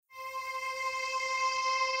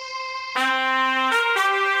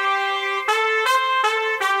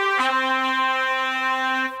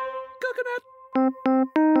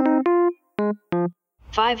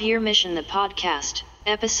5-Year Mission, the podcast,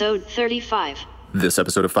 episode 35. This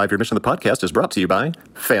episode of 5-Year Mission, the podcast, is brought to you by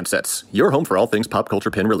Fansets, your home for all things pop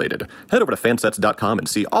culture pin related. Head over to fansets.com and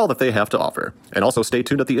see all that they have to offer. And also stay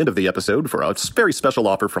tuned at the end of the episode for a very special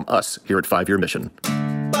offer from us here at 5-Year Mission.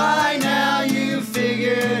 By now you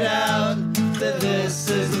figured out that this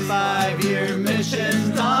is the 5-Year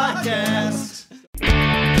Mission podcast.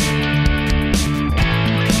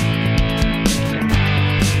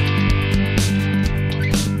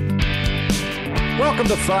 Welcome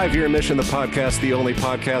to 5-Year Mission, the podcast, the only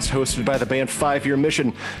podcast hosted by the band 5-Year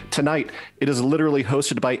Mission. Tonight, it is literally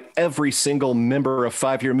hosted by every single member of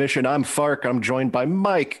 5-Year Mission. I'm Fark. I'm joined by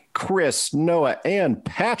Mike, Chris, Noah, and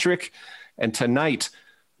Patrick. And tonight,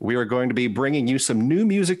 we are going to be bringing you some new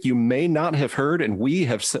music you may not have heard, and we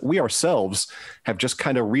ourselves have just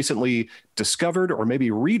kind of recently discovered or maybe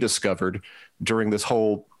rediscovered during this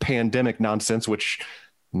whole pandemic nonsense, which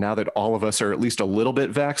now that all of us are at least a little bit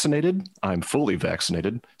vaccinated, I'm fully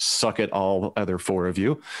vaccinated. Suck it, all other four of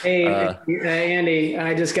you. Hey, Andy,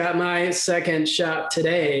 I just got my second shot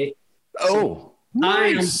today. Oh,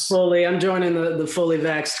 nice. I'm joining the fully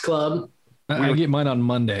vaxxed club. I get mine on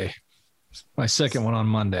Monday. My second one on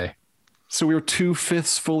Monday. So we were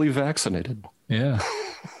 2/5 fully vaccinated. Yeah.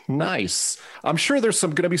 Nice. I'm sure there's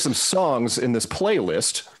going to be some songs in this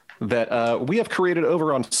playlist that we have created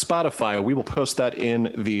over on Spotify. We will post that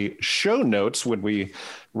in the show notes when we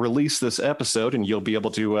release this episode, and you'll be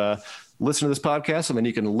able to listen to this podcast, and then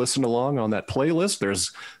you can listen along on that playlist.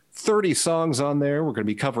 There's 30 songs on there. We're going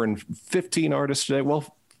to be covering 15 artists today.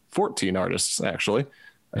 Well, 14 artists, actually.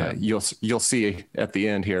 Yeah. You'll see at the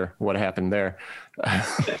end here what happened there.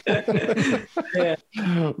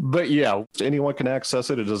 But yeah, anyone can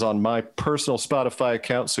access it. It is on my personal Spotify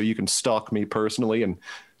account, so you can stalk me personally and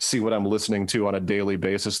see what I'm listening to on a daily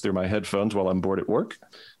basis through my headphones while I'm bored at work.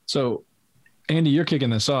 So, Andy, you're kicking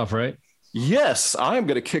this off, right? Yes, I'm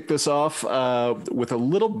going to kick this off with a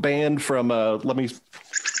little band from, let me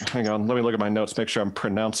look at my notes, make sure I'm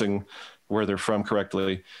pronouncing where they're from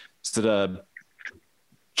correctly. Is it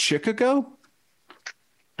Chicago?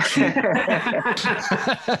 I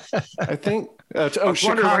think.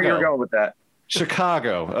 Chicago. Where you're going with that.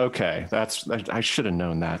 Chicago. Okay, I should have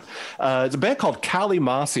known that. It's a band called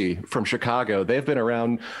Kalimasi from Chicago. They've been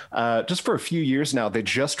around just for a few years now. They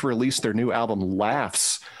just released their new album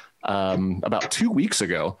Laughs about 2 weeks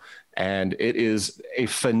ago, and it is a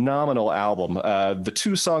phenomenal album. The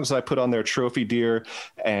two songs I put on there, Trophy Deer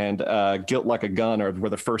and Guilt Like a Gun, were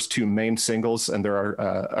the first two main singles, and there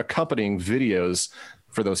are accompanying videos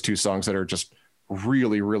for those two songs that are just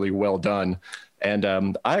really, really well done. And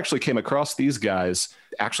I actually came across these guys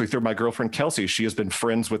actually through my girlfriend, Kelsey. She has been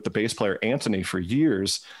friends with the bass player, Anthony, for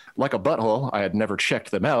years. Like a butthole, I had never checked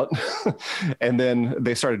them out. And then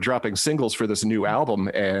they started dropping singles for this new album,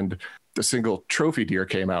 and the single Trophy Deer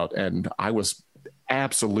came out, and I was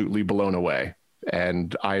absolutely blown away.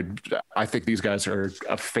 And I think these guys are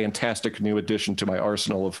a fantastic new addition to my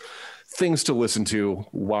arsenal of things to listen to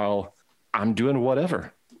while I'm doing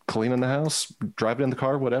whatever, cleaning the house, driving in the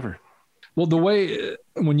car, whatever. Well, the way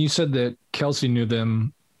when you said that Kelsey knew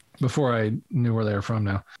them before I knew where they were from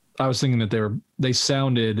now, I was thinking that it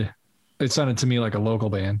sounded to me like a local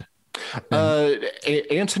band.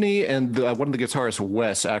 Anthony and one of the guitarists,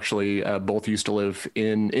 Wes, actually both used to live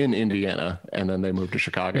in Indiana, and then they moved to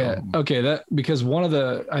Chicago. Yeah. Okay. Because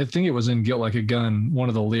I think it was in Guilt Like a Gun. One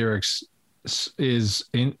of the lyrics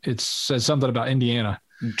it says something about Indiana.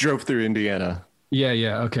 Drove through Indiana.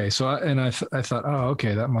 Yeah. Okay. So I thought, oh,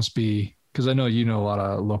 okay, that must be, because I know you know a lot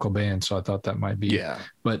of local bands, so I thought that might be. Yeah.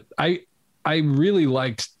 But I really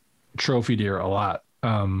liked Trophy Deer a lot.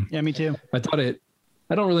 Yeah, me too. I thought I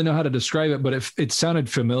don't really know how to describe it, but it sounded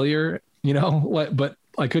familiar, but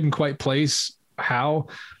I couldn't quite place how.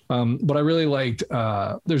 But I really liked.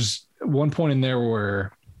 There's one point in there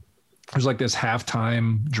where there's like this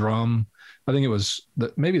halftime drum. I think it was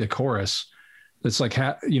maybe the chorus. It's like,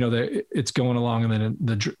 it's going along, and then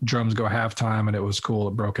the drums go halftime, and it was cool.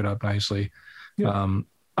 It broke it up nicely. Yeah.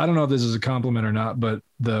 I don't know if this is a compliment or not, but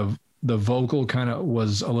the vocal kind of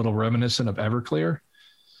was a little reminiscent of Everclear.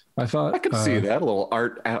 I thought I could see that a little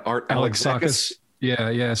Art Alexakis.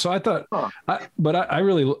 Yeah. So I thought, I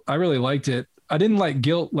really liked it. I didn't like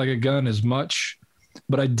Guilt Like a Gun as much,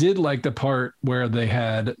 but I did like the part where they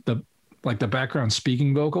had the background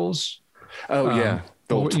speaking vocals. Oh yeah.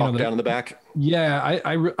 The talk down in the back. Yeah,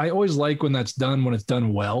 I always like when it's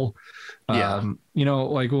done well. Yeah.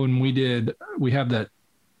 Like when we have that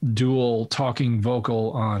dual talking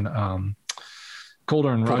vocal on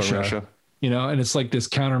Colder in Russia. And it's like this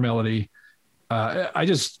counter melody.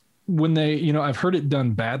 When they, I've heard it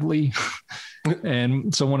done badly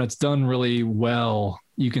And so when it's done really well,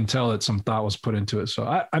 you can tell that some thought was put into it. So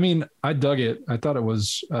I mean, I dug it. I thought it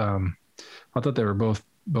was, I thought they were both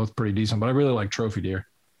pretty decent, but I really like Trophy Deer.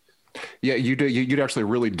 Yeah, you'd actually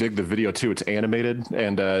really dig the video too. It's animated,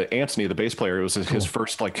 and Anthony, the bass player, it was his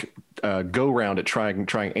first like go round at trying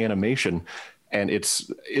animation, and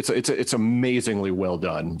it's amazingly well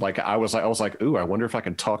done. Like I was like, ooh, I wonder if I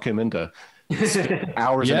can talk him into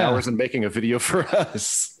hours and hours in making a video for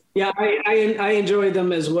us. Yeah, I enjoyed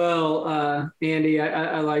them as well, Andy.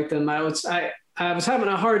 I like them. I was having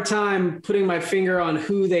a hard time putting my finger on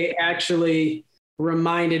who they actually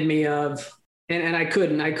reminded me of, and I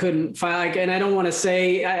couldn't find. And I don't want to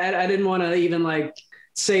say I didn't want to even like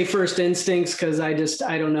say First Instincts because I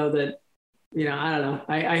don't know that, I don't know.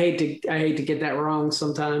 I hate to get that wrong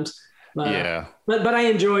sometimes. But, yeah. But I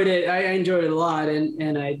enjoyed it. I enjoyed it a lot,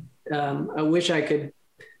 and I wish I could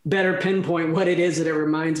better pinpoint what it is that it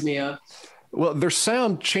reminds me of. Well, their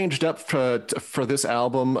sound changed up for this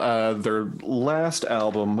album. Their last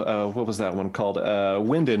album, what was that one called?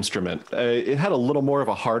 Wind Instrument. It had a little more of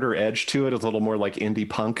a harder edge to it. It's a little more like indie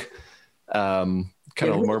punk, kind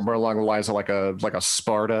of more along the lines of like a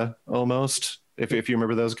Sparta almost. If you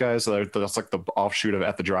remember those guys, that's like the offshoot of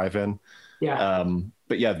At the Drive-In. Yeah.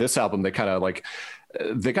 But yeah, this album they kind of like.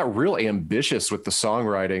 They got real ambitious with the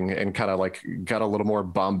songwriting and kind of like got a little more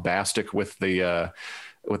bombastic with the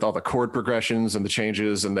with all the chord progressions and the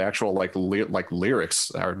changes, and the actual like lyrics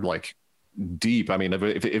are like deep. I mean,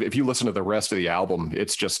 if you listen to the rest of the album,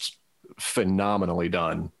 it's just phenomenally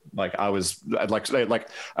done. Like I was like,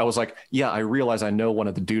 yeah, I realize I know one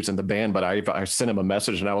of the dudes in the band, but I sent him a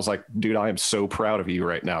message and I was like, dude, I am so proud of you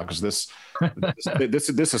right now, because this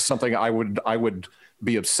is something I would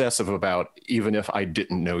be obsessive about even if I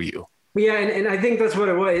didn't know you. Yeah, and I think that's what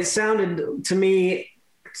it was. It sounded to me,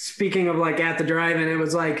 speaking of like At the Drive-In, it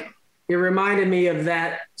was like it reminded me of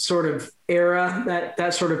that sort of era,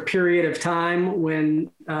 that sort of period of time when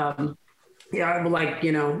like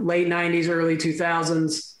late 90s, early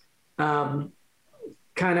 2000s,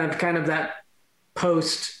 kind of that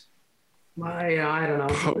post. I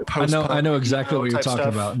don't know. I know exactly what you're talking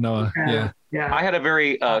about, Noah. Yeah. I had a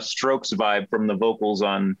very Strokes vibe from the vocals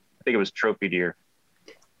on, I think it was Trophy Deer.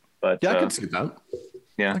 But yeah, I can see that.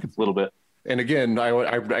 Yeah, a little bit. And again, I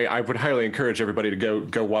would highly encourage everybody to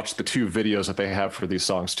go watch the 2 videos that they have for these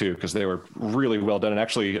songs too, because they were really well done. And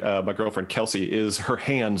actually, my girlfriend Kelsey her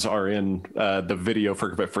hands are in the video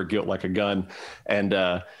for Guilt Like a Gun, and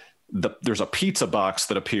there's a pizza box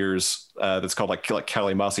that appears that's called like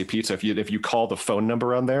Kalimasi Pizza. If you call the phone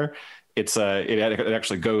number on there, it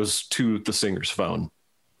actually goes to the singer's phone.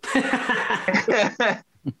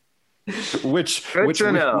 which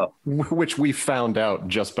we found out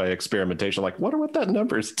just by experimentation. Like, wonder what that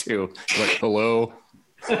number is to. Like, hello.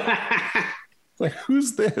 Like,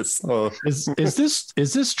 who's this? Oh. Is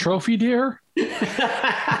this Trophy Deer? Is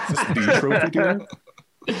this the Trophy Deer?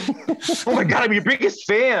 Oh my God, I'm your biggest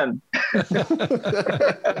fan. I'd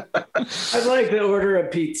like to order a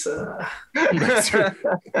pizza. Can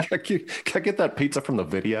I get that pizza from the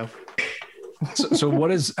video? So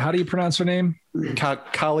how do you pronounce her name?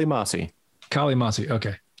 Kalimasi. Kalimasi.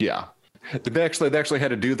 Okay. Yeah. They actually had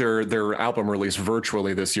to do their album release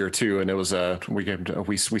virtually this year too, and it was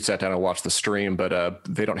we sat down and watched the stream, but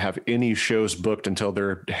they don't have any shows booked until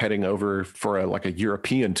they're heading over for a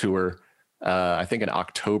European tour. I think in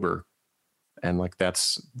October, and like I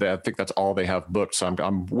think that's all they have booked. So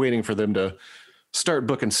I'm waiting for them to start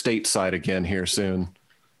booking stateside again here soon.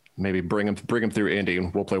 Maybe bring them through Indy,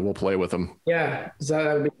 and we'll play with them. Yeah,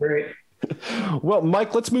 that would be great. Well,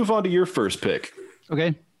 Mike, let's move on to your first pick.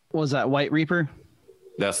 Okay, what was that, White Reaper?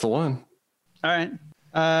 That's the one. All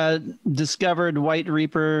right. Discovered White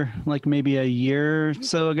Reaper like maybe a year or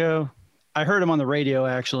so ago. I heard him on the radio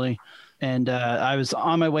actually, and I was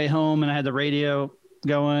on my way home and I had the radio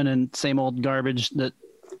going, and same old garbage that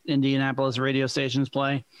Indianapolis radio stations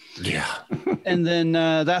play. Yeah. And then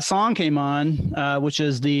that song came on, which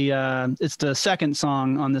is it's the second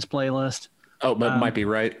song on this playlist. Oh, that might be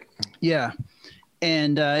right. Yeah.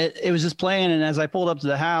 And it was just playing, and as I pulled up to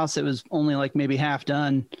the house, it was only like maybe half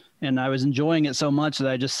done, and I was enjoying it so much that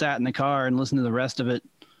I just sat in the car and listened to the rest of it.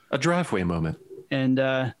 A driveway moment.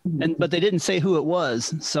 But they didn't say who it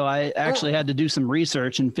was, so I actually had to do some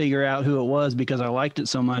research and figure out who it was because I liked it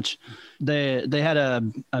so much. They had a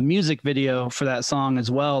music video for that song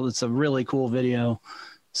as well. It's a really cool video,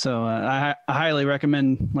 so I highly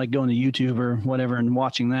recommend like going to YouTube or whatever and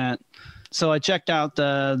watching that. So I checked out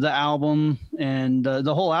the album, and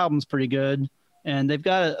the whole album's pretty good, and they've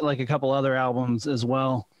got like a couple other albums as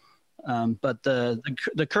well. But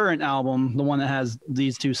the current album, the one that has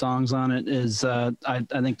these two songs on it, is I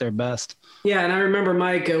think they're best. Yeah, and I remember,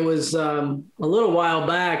 Mike, it was a little while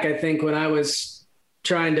back, I think, when I was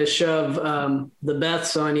trying to shove the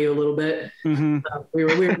Beths on you a little bit. Mm-hmm. We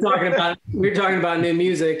were talking about new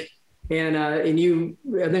music, and I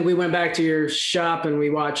think we went back to your shop and we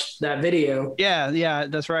watched that video. Yeah,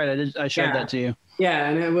 that's right. I showed that to you. Yeah,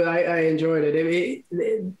 and I enjoyed it.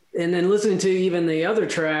 And then listening to even the other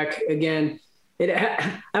track again,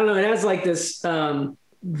 I don't know, it has like this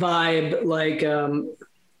vibe, like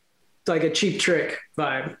a Cheap Trick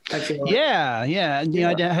vibe, I feel like. Yeah. You know,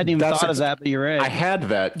 I hadn't even thought of that, but you're right. I had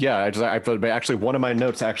that. Yeah. I actually, one of my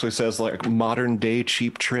notes actually says like modern day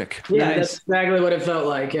Cheap Trick. Yeah, Nice. That's exactly what it felt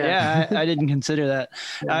like. Yeah, I didn't consider that.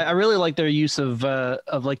 Yeah. I really like their use of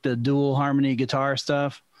like the dual harmony guitar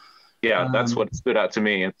stuff. Yeah, that's what stood out to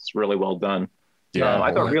me. It's really well done. Yeah,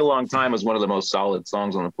 I thought "Real Long Time" was one of the most solid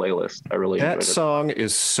songs on the playlist. I really enjoyed that it. song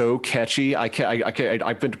is so catchy.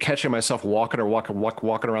 I've been catching myself walking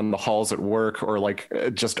around the halls at work or like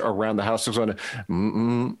just around the house, just going,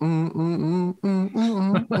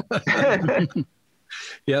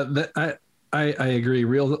 Yeah, I agree.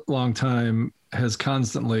 "Real Long Time" has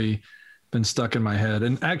constantly been stuck in my head.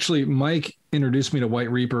 And actually, Mike introduced me to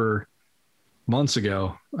White Reaper months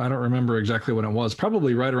ago. I don't remember exactly when it was,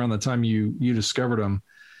 probably right around the time you discovered them.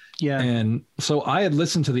 Yeah. And so I had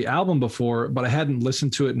listened to the album before, but I hadn't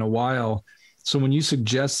listened to it in a while. So when you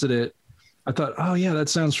suggested it, I thought, oh yeah, that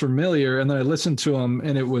sounds familiar. And then I listened to them,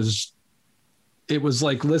 and it was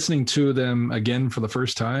like listening to them again for the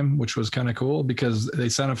first time, which was kind of cool because they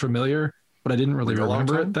sounded familiar, but I didn't really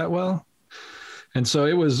remember it that well. And so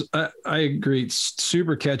it was, I agree,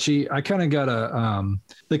 super catchy. I kind of got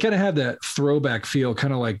they kind of have that throwback feel,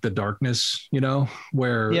 kind of like The Darkness, you know,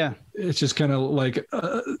 where it's just kind of like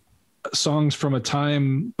songs from a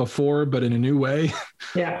time before, but in a new way.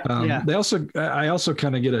 Yeah. I also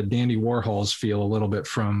kind of get a Dandy Warhol's feel a little bit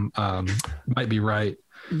from Might Be Right.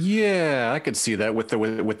 Yeah, I could see that with the way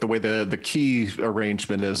the key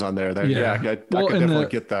arrangement is on there. I could definitely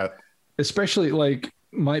get that. Especially like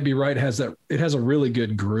Might Be Right has a really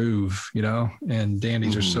good groove, you know, and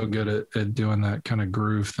Dandies are so good at doing that kind of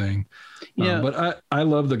groove thing. Yeah. But I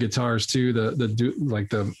love the guitars too.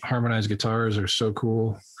 The harmonized guitars are so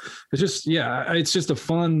cool. It's just, it's just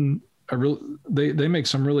they make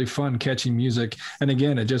some really fun, catchy music. And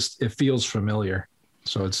again, it feels familiar.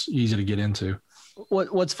 So it's easy to get into.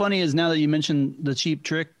 What's funny is now that you mentioned the Cheap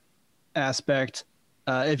Trick aspect,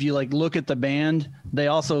 if you like look at the band, they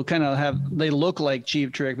also kind of they look like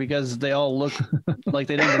Cheap Trick because they all look like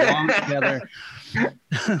they don't belong together.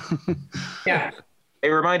 Yeah. They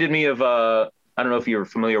reminded me of, I don't know if you're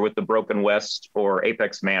familiar with the Broken West or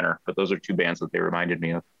Apex Manor, but those are two bands that they reminded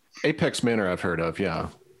me of. Apex Manor I've heard of, yeah.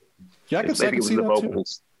 Yeah, I can see the that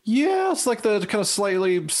vocals. Too. Yeah, it's like the kind of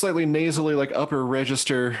slightly nasally, like upper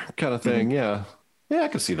register kind of thing. Mm-hmm. Yeah, I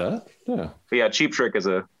can see that. Yeah. But yeah, Cheap Trick is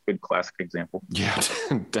a good classic example. Yeah,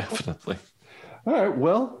 definitely. All right.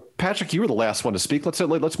 Well, Patrick, you were the last one to speak. Let's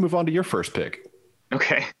move on to your first pick.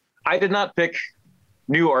 Okay. I did not pick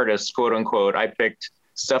new artists, quote unquote. I picked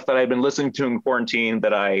stuff that I'd been listening to in quarantine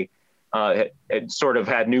that I had sort of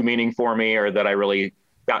had new meaning for me, or that I really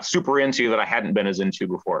got super into that I hadn't been as into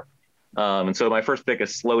before. And so my first pick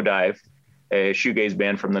is Slowdive, a shoegaze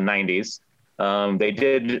band from the 90s. They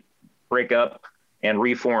did break up and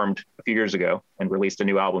reformed a few years ago and released a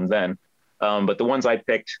new album then. But the ones I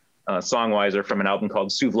picked song-wise are from an album called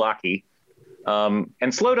Souvlaki. And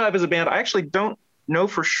Slowdive is a band I actually don't know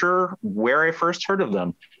for sure where I first heard of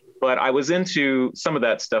them, but I was into some of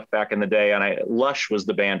that stuff back in the day, and Lush was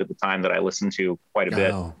the band at the time that I listened to quite a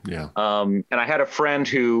bit. Oh, yeah. And I had a friend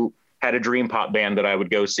who had a dream pop band that I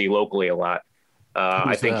would go see locally a lot.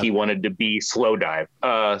 I think he wanted to be Slowdive,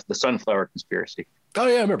 the Sunflower Conspiracy. Oh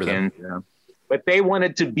yeah, I remember that. And, but they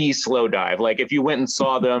wanted to be Slowdive. Like if you went and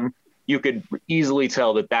saw them, you could easily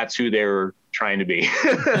tell that that's who they were trying to be.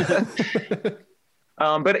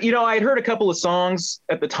 But, you know, I'd heard a couple of songs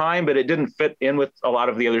at the time, but it didn't fit in with a lot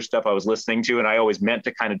of the other stuff I was listening to. And I always meant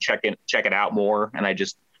to kind of check it out more. And I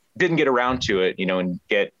just didn't get around to it, you know, and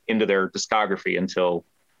get into their discography until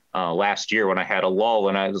last year when I had a lull,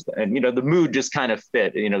 and you know, the mood just kind of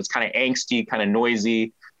fit. You know, it's kind of angsty, kind of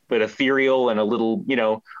noisy, but ethereal and a little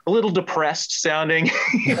depressed sounding,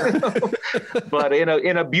 you know? But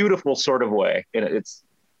in a beautiful sort of way. It's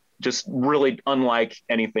just really unlike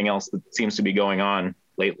anything else that seems to be going on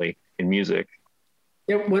lately in music.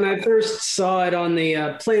 Yeah, when I first saw it on the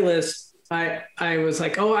playlist, I was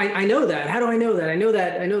like, oh, I know that. How do I know that? I know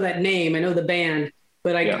that name. I know the band,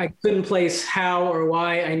 but I couldn't place how or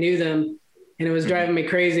why I knew them. and it was driving me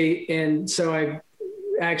crazy. And so I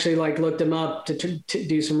actually like looked him up to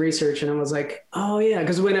do some research, and I was like, oh yeah.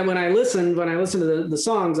 Because when I listened to the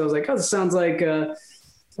songs, I was like, oh, this sounds like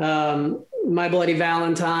My Bloody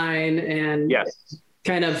Valentine, and Yes.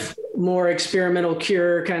 kind of more experimental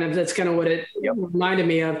Cure, kind of, that's kind of what it reminded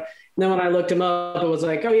me of. And then when I looked him up, it was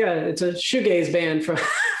like, oh yeah, it's a shoegaze band from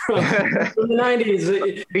the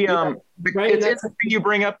 90s. Right? It's interesting you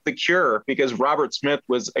bring up the Cure, because Robert Smith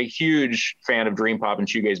was a huge fan of dream pop and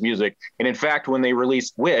shoegaze music. And in fact, when they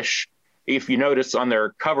released Wish, if you notice on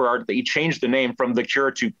their cover art, he changed the name from The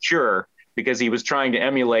Cure to Cure, because he was trying to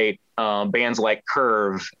emulate bands like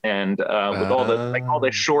Curve and with all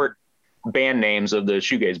the short band names of the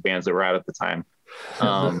shoegaze bands that were out at the time.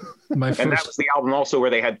 And that was the album also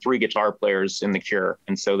where they had 3 guitar players in The Cure,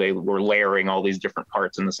 and so they were layering all these different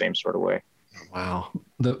parts in the same sort of way. Wow.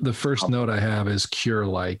 The first note I have is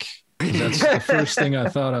Cure-like. That's the first thing I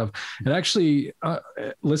thought of. And actually,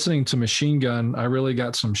 listening to Machine Gun, I really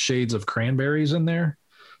got some shades of Cranberries in there.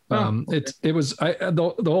 It was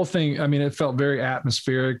the whole thing. I mean, it felt very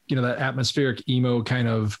atmospheric. You know, that atmospheric emo kind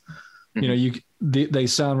of. You know, they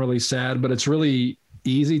sound really sad, but it's really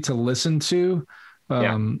easy to listen to.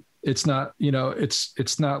 It's not, you know,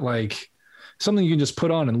 it's not like something you can just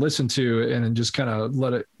put on and listen to and just kind of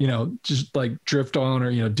let it, you know, just like drift on,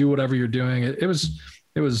 or, you know, do whatever you're doing. It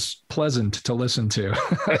was pleasant to listen to.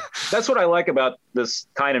 That's what I like about this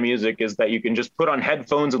kind of music, is that you can just put on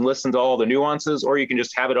headphones and listen to all the nuances, or you can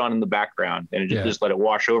just have it on in the background and just let it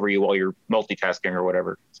wash over you while you're multitasking or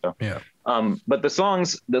whatever. So, but the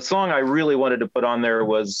song I really wanted to put on there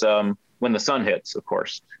was When the Sun Hits, of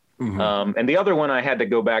course. Mm-hmm. And the other one, I had to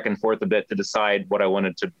go back and forth a bit to decide what I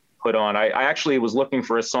wanted to put on. I actually was looking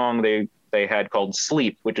for a song they had called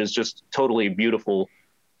Sleep, which is just totally beautiful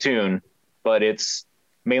tune, but it's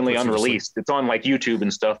mainly unreleased. It's on like YouTube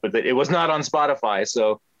and stuff, but it was not on Spotify,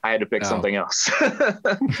 so I had to pick something else.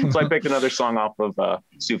 So I picked another song off of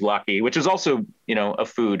Souvlaki, which is also, you know, a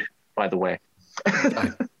food, by the way.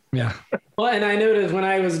 Yeah. Well, and I noticed when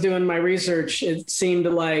I was doing my research, it seemed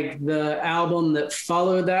like the album that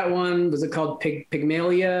followed that one, was it called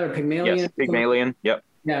Pygmalion or Pygmalion? Yes, Pygmalion. Yep.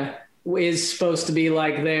 Yeah, is supposed to be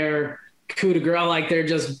like their coup de grace, like their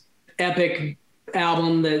just epic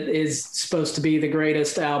album that is supposed to be the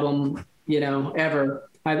greatest album, you know, ever.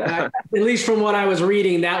 I, at least from what I was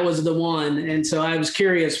reading, that was the one. And so I was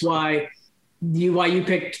curious why you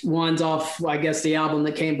picked ones off, I guess, the album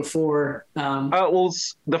that came before. Well,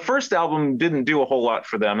 the first album didn't do a whole lot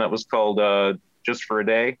for them. That was called Just for a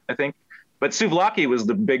Day, I think. But Souvlaki was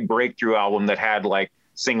the big breakthrough album that had like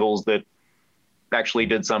singles that actually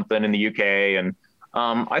did something in the UK. And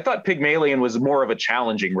I thought Pygmalion was more of a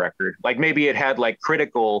challenging record. Like maybe it had like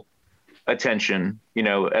critical attention, you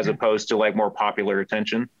know, as opposed to like more popular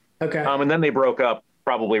attention. Okay. And then they broke up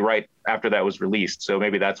probably right after that was released. So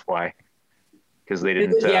maybe that's why. Because they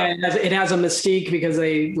didn't. It has a mystique because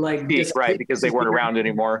they like. Right, because they weren't around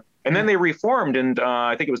anymore. And then they reformed, and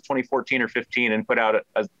I think it was 2014 or 15, and put out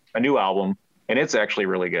a new album, and it's actually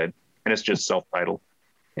really good, and it's just self-titled.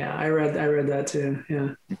 Yeah, I read that too. Yeah.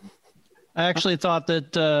 I actually thought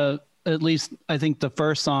that at least I think the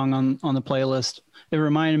first song on the playlist, it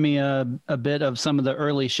reminded me a bit of some of the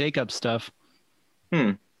early Shake Up stuff.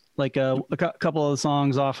 Like a couple of the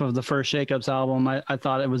songs off of the first Shake Ups album, I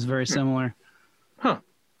thought it was very similar. Huh.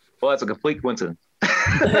 Well, that's a complete coincidence.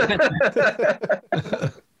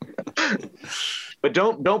 But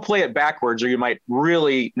don't play it backwards, or you might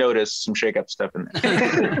really notice some Shake Up stuff in there.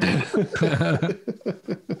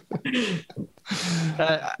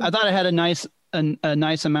 I thought it had a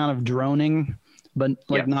nice amount of droning, but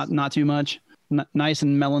like not too much. Nice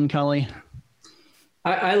and melancholy.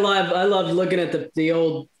 I love looking at the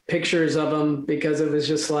old pictures of them, because it was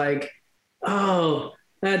just like, oh,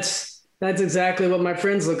 that's exactly what my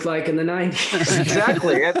friends looked like in the 90s.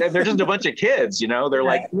 Exactly. They're just a bunch of kids, you know, they're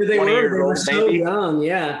like 20 years old, so young.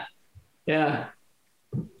 Yeah. Yeah.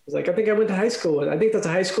 It's like, I think I went to high school. I think that's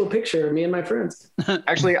a high school picture of me and my friends.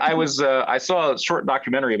 Actually, I saw a short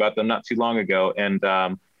documentary about them not too long ago. And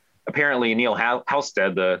apparently Neil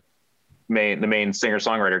Halstead, the main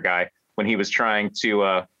singer-songwriter guy, when he was trying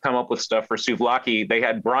to come up with stuff for Souvlaki, they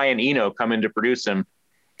had Brian Eno come in to produce him.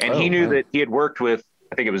 And he knew that he had worked with,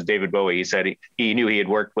 I think it was David Bowie. He said he knew he had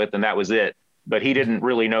worked with, and that was it. But he didn't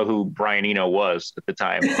really know who Brian Eno was at the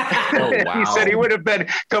time. Oh, wow. He said he would have been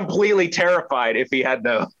completely terrified if he had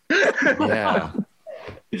known. Yeah. All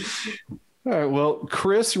right. Well,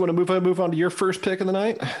 Chris, you want to move on to your first pick of the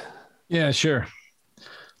night? Yeah, sure.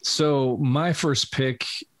 So my first pick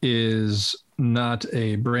is not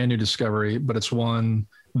a brand new discovery, but it's one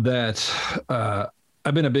that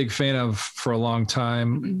I've been a big fan of for a long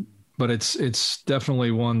time, but it's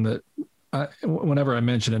definitely one that whenever I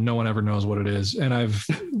mention it, no one ever knows what it is. And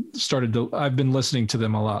I've been listening to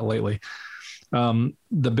them a lot lately. The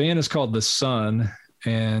band is called The Sun,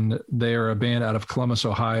 and they are a band out of Columbus,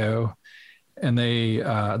 Ohio. And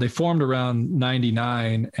they formed around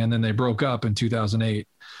 99, and then they broke up in 2008.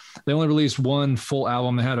 They only released one full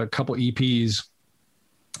album. They had a couple EPs.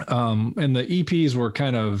 And the EPs were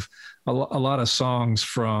kind of a lot of songs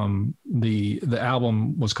from the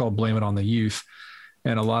album was called Blame It on the Youth,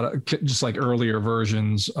 and a lot of just like earlier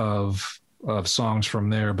versions of songs from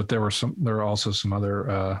there. But there were also some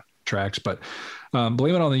other tracks, but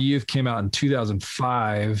Blame It on the Youth came out in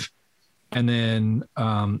 2005. And then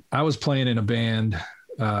I was playing in a band.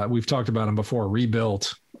 We've talked about them before,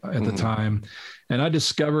 Rebuilt at the time. And I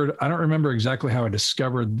don't remember exactly how I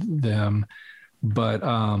discovered them, but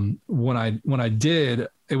when I did,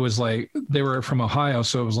 it was like they were from Ohio.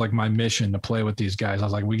 So it was like my mission to play with these guys. I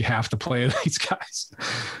was like, we have to play with these guys.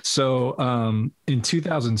 So in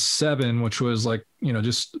 2007, which was like,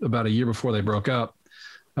 just about a year before they broke up,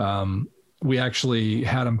 we actually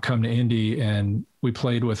had them come to Indy, and we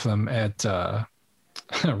played with them at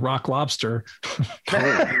Rock Lobster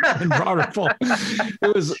in Broderville.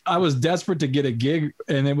 I was desperate to get a gig,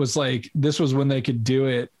 and it was like, this was when they could do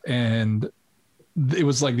it. And it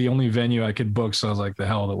was like the only venue I could book. So I was like, the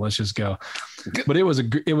hell with it, let's just go. But it was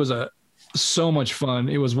so much fun.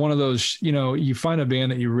 It was one of those, you find a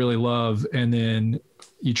band that you really love, and then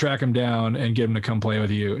you track them down and get them to come play with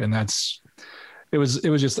you. And it was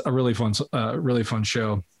just a really fun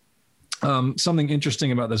show. Something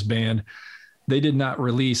interesting about this band, they did not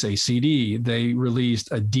release a CD. They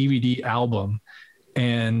released a DVD album,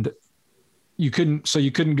 and you couldn't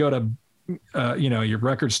go to, your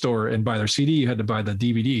record store and buy their CD. You had to buy the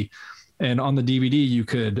DVD, and on the DVD you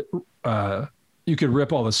could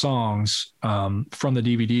rip all the songs from the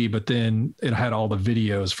DVD, but then it had all the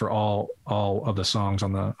videos for all of the songs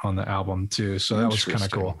on the album too. So that was kind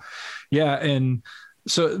of cool. Yeah. And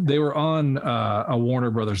so they were on a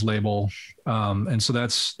Warner Brothers label. And so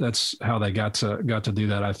that's how they got to do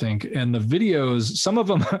that, I think. And the videos, some of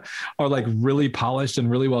them are like really polished and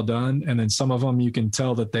really well done. And then some of them you can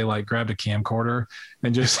tell that they like grabbed a camcorder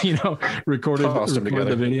and just, recorded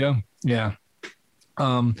the video. Yeah.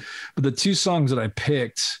 But the two songs that I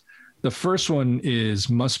picked, the first one is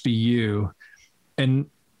Must Be You. And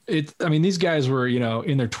these guys were,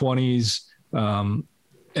 in their 20s.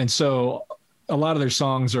 And so a lot of their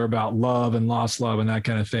songs are about love and lost love and that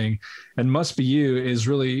kind of thing. And Must Be You is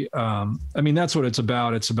really, that's what it's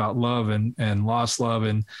about. It's about love and lost love.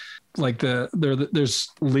 And like there's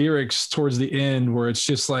lyrics towards the end where it's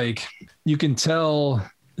just like, you can tell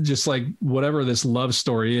just like whatever this love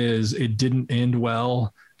story is, it didn't end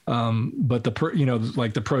well. But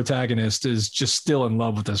the protagonist is just still in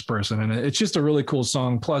love with this person. And it's just a really cool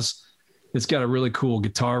song. Plus it's got a really cool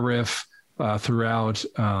guitar riff throughout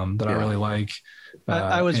that I really like.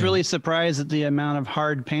 I was really surprised at the amount of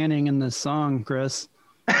hard panning in this song, Chris.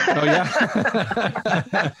 Oh yeah.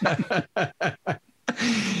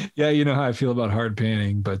 Yeah, you know how I feel about hard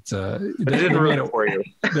panning, but they didn't ruin it for you.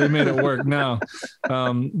 They made it work. No,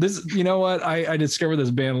 this, you know what? I discovered this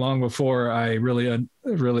band long before I really had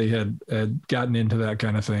gotten into that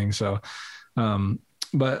kind of thing. So,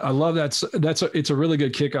 but I love that. It's a really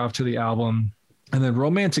good kickoff to the album. And then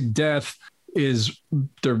Romantic Death is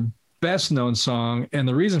their best known song. And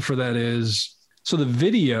the reason for that is, so the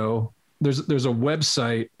video, there's a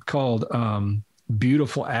website called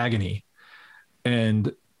Beautiful Agony.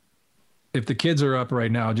 And if the kids are up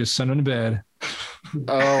right now, just send them to bed.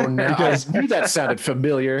 Oh, no. I knew that sounded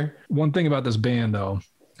familiar. One thing about this band, though,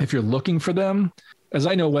 if you're looking for them, as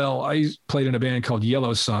I know well, I played in a band called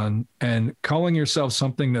Yellow Sun, and calling yourself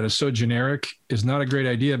something that is so generic is not a great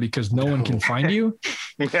idea because no one can find you.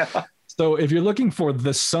 Yeah. So if you're looking for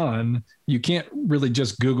The Sun, you can't really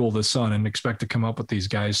just Google The Sun and expect to come up with these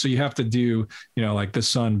guys. So you have to do, like The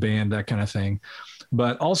Sun band, that kind of thing.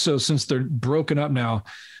 But also, since they're broken up now,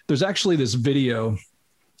 there's actually this video,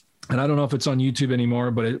 and I don't know if it's on YouTube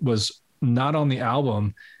anymore, but it was not on the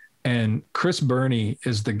album. And Chris Burney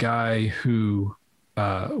is the guy who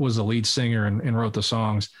was the lead singer and wrote the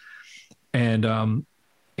songs. And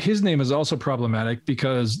his name is also problematic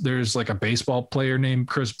because there's like a baseball player named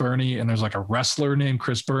Chris Burney, and there's like a wrestler named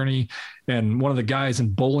Chris Burney, and one of the guys in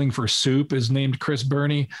Bowling for Soup is named Chris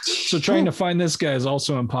Burney. So trying to find this guy is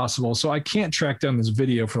also impossible. So I can't track down this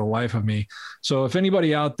video for the life of me. So if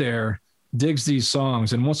anybody out there digs these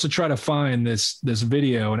songs and wants to try to find this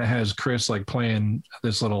video, and it has Chris like playing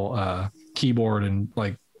this little keyboard, and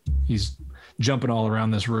like he's jumping all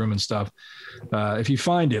around this room and stuff. If you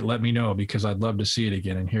find it, let me know, because I'd love to see it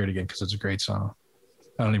again and hear it again, because it's a great song.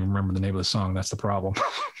 I don't even remember the name of the song. That's the problem.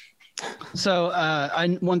 So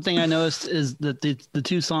one thing I noticed is that the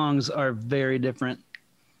two songs are very different.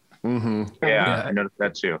 Mm-hmm. Yeah, I noticed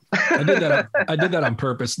that too. I did that on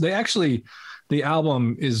purpose. The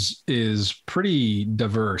album is pretty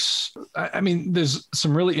diverse. I mean, there's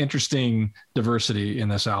some really interesting diversity in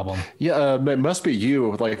this album. Yeah, it must be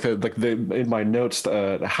you. Like in my notes,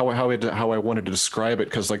 how I wanted to describe it,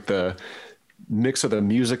 because like the mix of the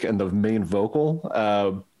music and the main vocal,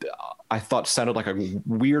 I thought sounded like a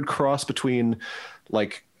weird cross between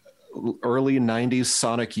like early 90s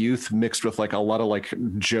Sonic Youth mixed with like a lot of like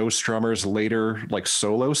Joe Strummer's later like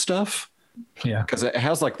solo stuff. Yeah, because it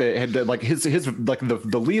has like his like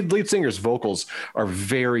the lead singer's vocals are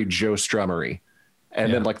very Joe Strummery,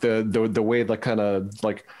 and then like the way like kind of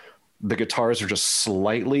like the guitars are just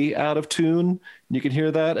slightly out of tune. You can hear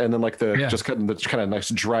that, and then like just kind of nice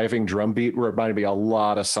driving drum beat reminded me a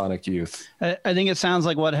lot of Sonic Youth. I think it sounds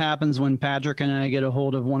like what happens when Patrick and I get a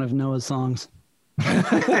hold of one of Noah's songs. You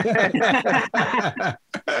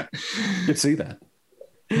can see that.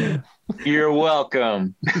 You're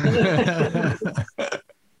welcome.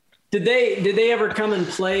 Did they ever come and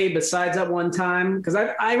play besides that one time? Because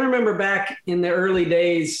I remember back in the early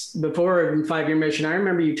days before 5 Year Mission, I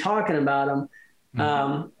remember you talking about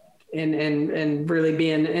them, and really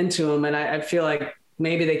being into them. And I feel like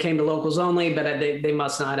maybe they came to locals only, but they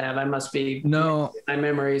must not have. I must be my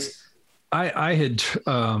memories. I had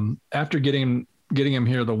after getting them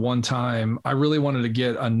here the one time, I really wanted to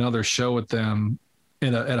get another show with them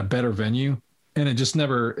at a better venue, and it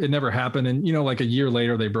never happened. And like a year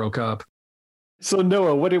later they broke up. So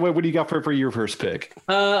Noah, what do you got for your first pick?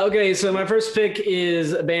 Okay, so my first pick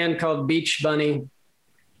is a band called Beach Bunny,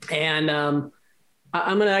 and I'm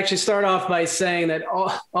going to actually start off by saying that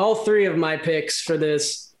all three of my picks for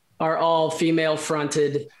this are all female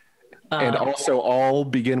fronted, and also all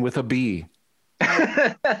begin with a B.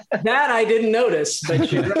 That I didn't notice, but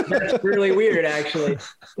that's really weird, actually.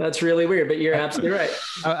 That's really weird, but you're absolutely right.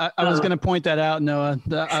 I was going to point that out, Noah.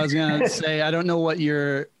 I was going to say, I don't know what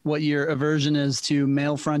your aversion is to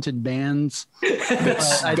male-fronted bands.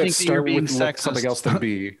 I think that you're being sexist. Something else than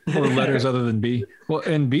B. Or letters other than B. Well,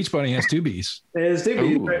 and Beach Bunny has 2 Bs. It has 2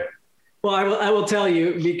 Bs. Right? Well, I will tell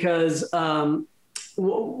you, because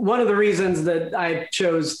one of the reasons that I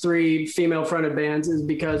chose 3 female-fronted bands is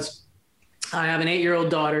because I have an 8-year-old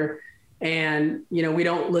daughter, and, we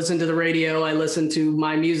don't listen to the radio. I listen to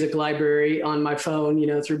my music library on my phone,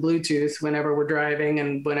 through Bluetooth whenever we're driving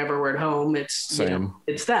and whenever we're at home. It's same.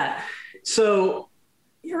 It's that. So,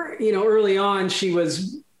 early on, she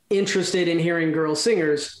was interested in hearing girl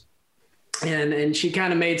singers, and she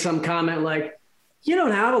kind of made some comment like, "You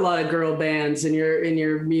don't have a lot of girl bands in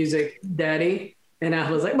your music, Daddy." And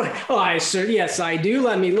I was like, "Oh, yes, I do.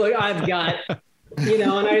 Let me look. I've got." And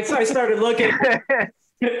I started looking.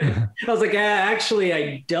 I was like, actually,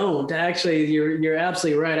 I don't. Actually, you're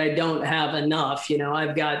absolutely right. I don't have enough.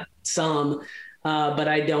 I've got some, but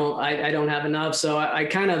I don't have enough. So I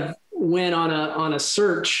kind of went on a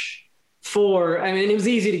search for. I mean, it was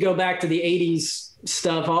easy to go back to the '80s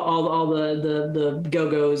stuff, all the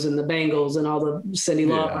Go-Go's and the Bangles and all the Cyndi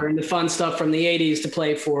Lauper and the fun stuff from the '80s to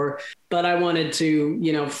play for. But I wanted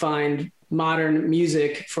to, find modern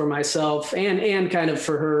music for myself and kind of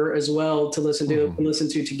for her as well to listen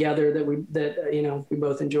to together that we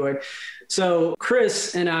both enjoyed. So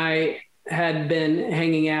Chris and I had been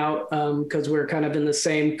hanging out because we're kind of in the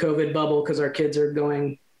same COVID bubble because our kids are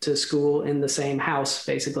going to school in the same house,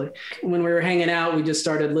 basically. When we were hanging out, we just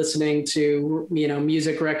started listening to,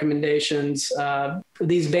 music recommendations.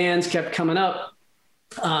 These bands kept coming up,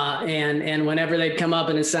 and whenever they'd come up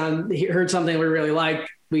and heard something we really liked,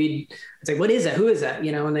 I'd say, "What is that? Who is that?"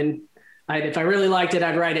 And then if I really liked it,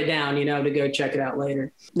 I'd write it down, to go check it out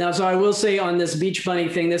later. Now, so I will say on this Beach Bunny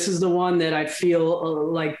thing, this is the one that I feel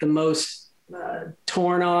like the most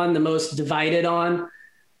torn on, the most divided on,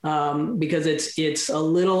 because it's a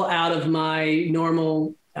little out of my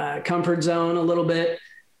normal comfort zone a little bit,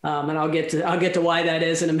 and I'll get to why that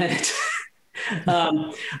is in a minute.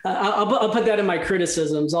 I'll put that in my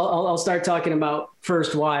criticisms. I'll start talking about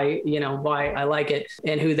first why I like it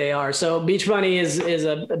and who they are. So Beach Bunny is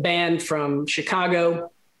a band from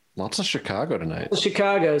Chicago. Lots of Chicago tonight.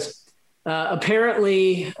 Chicago's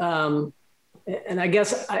apparently, and I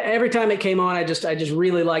guess every time it came on, I just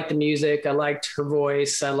really liked the music. I liked her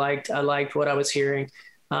voice. I liked what I was hearing.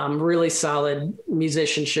 Really solid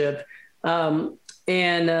musicianship,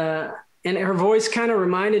 and her voice kind of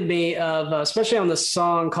reminded me of, especially on the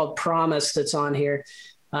song called Promise that's on here.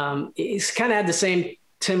 He's kind of had the same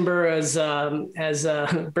timbre as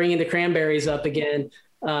bringing the Cranberries up again.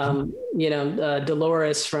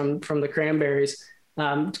 Dolores from the Cranberries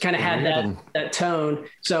kind of had that tone.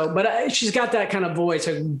 So, but she's got that kind of voice,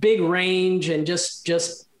 a big range, and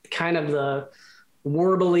just kind of the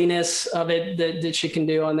warbliness of it that she can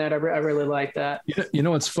do on that. I really like that. You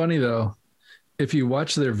know what's funny though? If you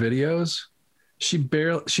watch their videos,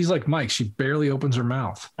 she's like Mike. She barely opens her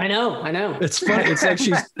mouth. I know. It's funny.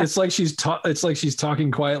 It's like she's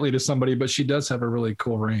talking quietly to somebody, but she does have a really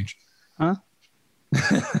cool range. Huh?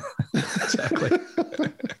 Exactly.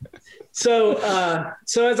 So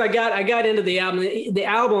as I got into the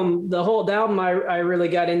album I really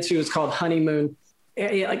got into is called Honeymoon.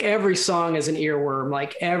 Like every song is an earworm.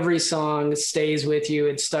 Like every song stays with you.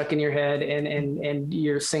 It's stuck in your head and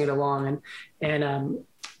you're singing along. And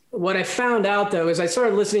what I found out though, is I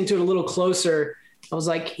started listening to it a little closer. I was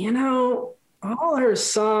like, all her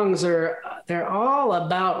songs they're all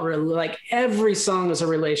about like every song is a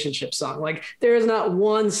relationship song. Like there is not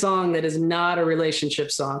one song that is not a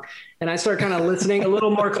relationship song. And I start kind of listening a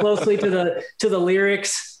little more closely to the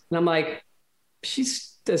lyrics. And I'm like, she's,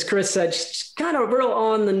 as Chris said, she's kind of real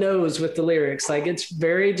on the nose with the lyrics. Like it's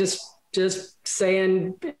very just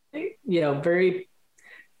saying, very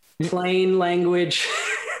plain language.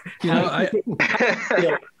 I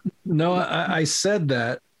said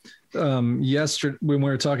that yesterday when we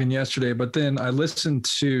were talking yesterday, but then I listened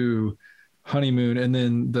to Honeymoon and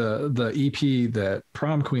then the EP that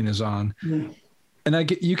Prom Queen is on. Mm-hmm.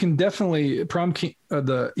 And you can definitely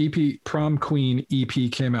the EP Prom Queen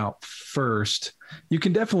EP came out first. You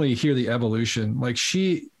can definitely hear the evolution. Like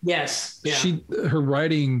her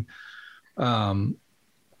writing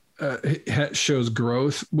shows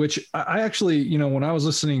growth, which I actually, when I was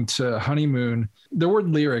listening to Honeymoon, there were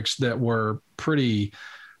lyrics that were pretty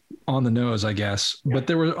on the nose, I guess, but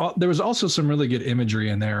there was also some really good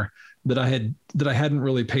imagery in there that I hadn't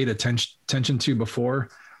really paid attention to before.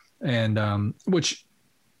 And which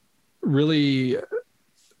really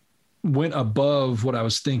went above what I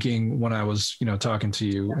was thinking when I was, talking to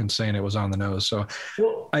you and saying it was on the nose. So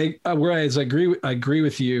whereas I agree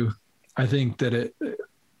with you, I think that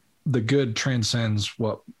the good transcends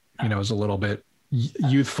what, is a little bit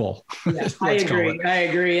youthful. Yeah, I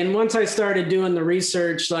agree. And once I started doing the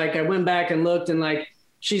research, like I went back and looked and like,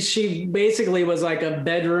 she basically was like a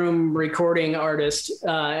bedroom recording artist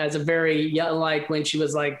as a very young, like when she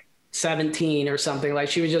was like 17 or something. Like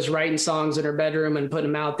she was just writing songs in her bedroom and putting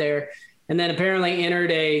them out there. And then apparently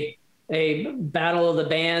entered a battle of the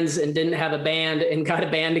bands and didn't have a band and got a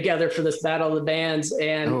band together for this battle of the bands.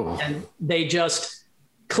 And they just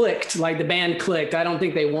clicked, like the band clicked. I don't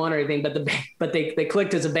think they won or anything, but they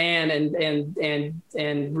clicked as a band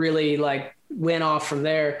and really like went off from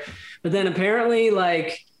there. But then apparently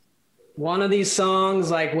like one of these songs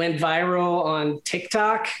like went viral on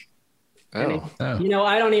TikTok. I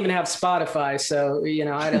don't even have Spotify. So,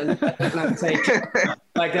 I'm not saying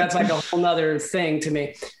like, that's like a whole nother thing to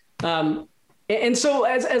me. And so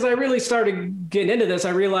as I really started getting into this,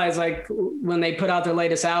 I realized like when they put out their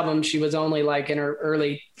latest album, she was only like in her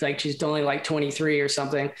early, like she's only like 23 or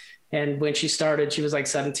something. And when she started, she was like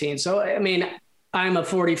 17. So, I mean, I'm a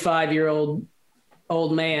 45-year-old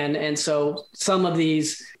old man. And so some of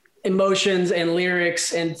these emotions and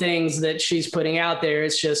lyrics and things that she's putting out there,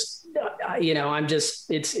 it's just,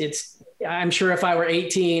 I'm sure if I were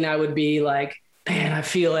 18, I would be like, man, I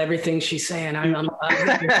feel everything she's saying.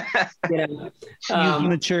 You've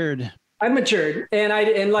matured. I've matured.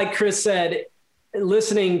 And like Chris said,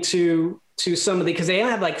 listening to some of because they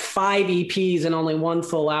have like 5 EPs and only one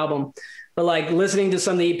full album, but like listening to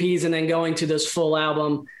some of the EPs and then going to this full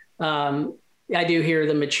album, I do hear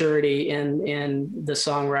the maturity in the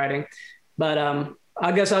songwriting. But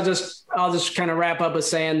I guess I'll just kind of wrap up with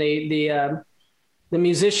saying the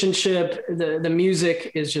musicianship, the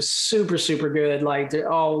music is just super, super good. Like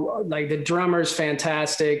the drummer's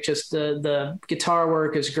fantastic. Just the guitar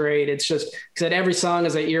work is great. It's just because every song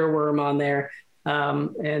is an earworm on there.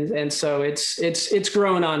 And so it's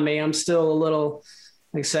growing on me. I'm still a little,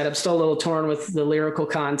 like I said, I'm still a little torn with the lyrical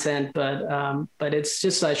content, but it's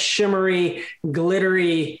just a shimmery,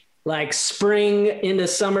 glittery, like spring into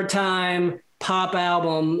summertime pop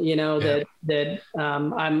album, that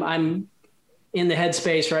I'm in the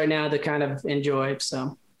headspace right now to kind of enjoy.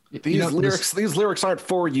 So these lyrics aren't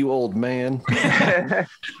for you, old man.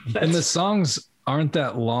 And the songs aren't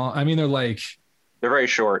that long. I mean, they're very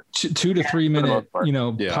short, 2 to 3 minute,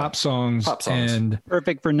 pop songs, and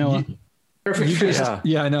perfect for Noah. Perfect. You just,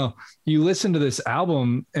 yeah, I know. You listen to this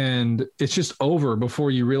album and it's just over before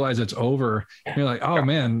you realize it's over. You're like, oh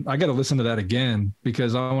man, I got to listen to that again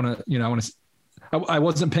because I want to, I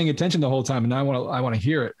wasn't paying attention the whole time, and I want to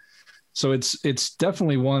hear it. So it's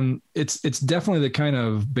definitely it's definitely the kind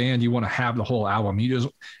of band you want to have the whole album.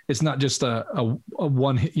 It's not just a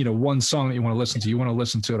one song that you want to listen to. You want to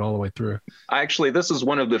listen to it all the way through. This is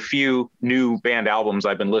one of the few new band albums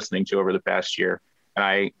I've been listening to over the past year. And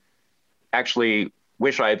I actually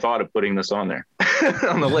wish I had thought of putting this on there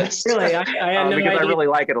on the list. Really? I had no because idea. I really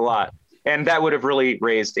like it a lot. And that would have really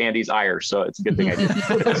raised Andy's ire. So it's a good thing I did.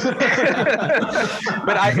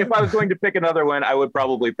 But if I was going to pick another one, I would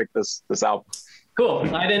probably pick this album.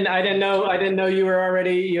 Cool. I didn't know you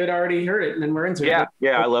had already heard it and then we're into it.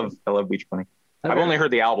 Yeah. I love Beach Bunny. Okay. I've only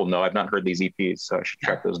heard the album though. I've not heard these EPs, so I should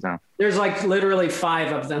track those down. There's like literally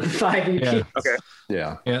 5 of them, 5 EPs. Yeah. Okay.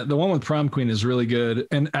 Yeah. Yeah. The one with Prom Queen is really good.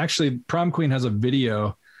 And actually Prom Queen has a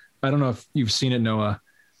video. I don't know if you've seen it, Noah.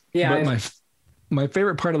 Yeah. But my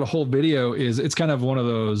favorite part of the whole video is it's kind of one of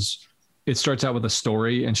those, it starts out with a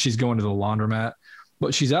story and she's going to the laundromat,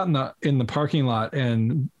 but she's out in the parking lot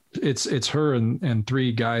and it's her and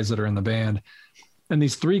 3 guys that are in the band. And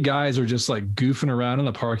these 3 guys are just like goofing around in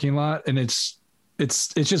the parking lot. And it's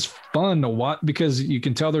just fun to watch because you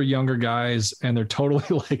can tell they're younger guys and they're totally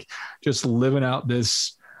like just living out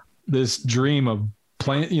this dream of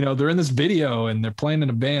playing, they're in this video and they're playing in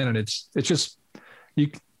a band and it's just,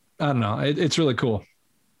 I don't know. It's really cool.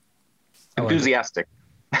 Enthusiastic.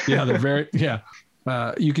 Yeah, they're very,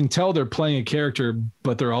 you can tell they're playing a character,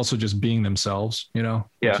 but they're also just being themselves,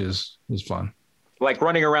 which is fun. Like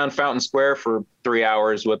running around Fountain Square for 3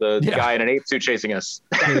 hours with a guy in an 8 suit chasing us.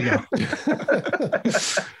 There you go.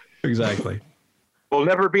 Exactly. We'll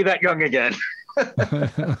never be that young again.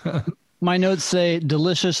 My notes say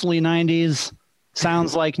deliciously 90s.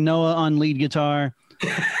 Sounds like Noah on lead guitar.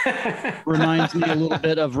 Reminds me a little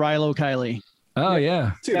bit of Rilo Kiley. Oh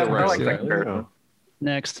yeah. I like that.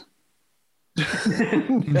 Next.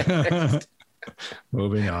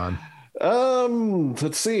 Moving on.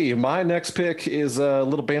 Let's see. My next pick is a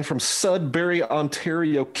little band from Sudbury,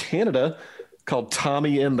 Ontario, Canada, called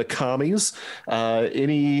Tommy and the Commies.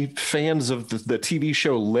 Any fans of the TV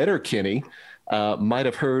show Letterkenny might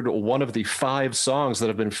have heard one of the 5 songs that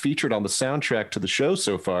have been featured on the soundtrack to the show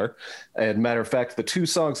so far. And matter of fact, the 2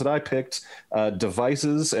 songs that I picked,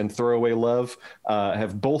 Devices and Throwaway Love,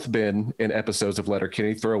 have both been in episodes of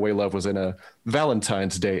Letterkenny. Throwaway Love was in a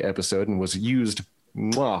Valentine's Day episode and was used,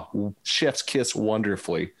 chef's kiss,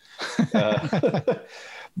 wonderfully. I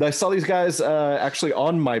saw these guys actually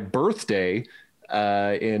on my birthday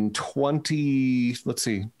in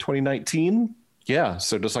 2019. Yeah,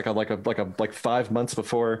 so just like 5 months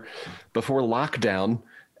before lockdown,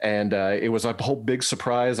 and it was a whole big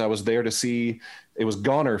surprise. I was there to see. It was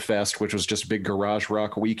Goner Fest, which was just a big garage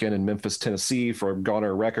rock weekend in Memphis, Tennessee, for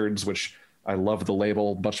Goner Records, which I love the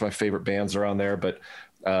label. A bunch of my favorite bands are on there. But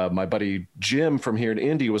my buddy Jim from here in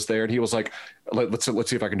Indy was there, and he was like, "Let's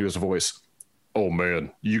see if I can do his voice." Oh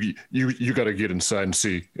man, you got to get inside and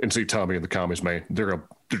see Tommy and the Commies, man. They're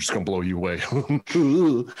just gonna blow you away. And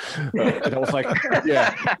I was like,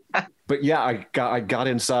 yeah, but yeah, I got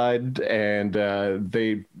inside and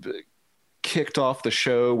they kicked off the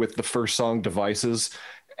show with the first song, Devices,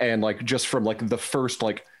 and like just from like the first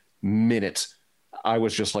like minute, I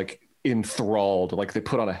was just like enthralled. Like they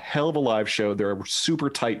put on a hell of a live show. They're a super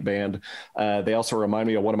tight band. They also remind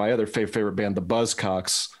me of one of my other favorite band, the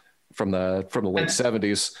Buzzcocks, from the late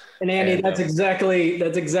 70s. And Andy, that's exactly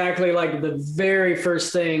like the very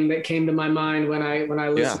first thing that came to my mind when I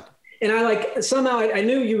listened. Yeah. And I somehow I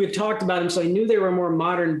knew you had talked about them, so I knew they were a more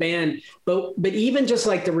modern band. But even just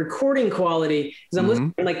like the recording quality, because I'm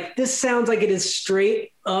listening, like this sounds like it is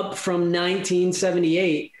straight up from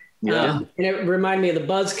 1978. Yeah. And it reminded me of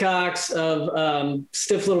the Buzzcocks, of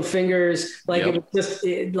Stiff Little Fingers. Like it was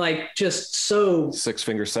just so Six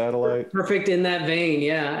Finger Satellite. Perfect in that vein.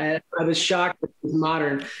 Yeah. I was shocked that it was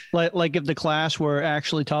modern. Like if the Clash were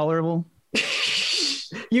actually tolerable.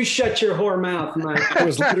 You shut your whore mouth, Mike. I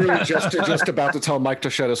was literally just about to tell Mike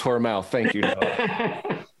to shut his whore mouth. Thank you.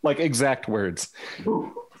 Like exact words.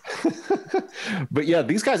 But yeah,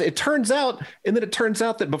 these guys, it turns out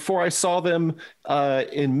that before I saw them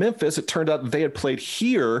in Memphis, it turned out that they had played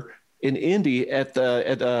here in Indy at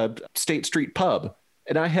State Street Pub,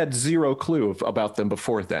 and I had zero clue about them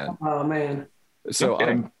before then. Oh man. So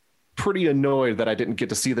I'm pretty annoyed that I didn't get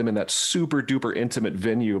to see them in that super duper intimate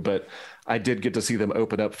venue, but I did get to see them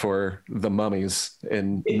open up for the Mummies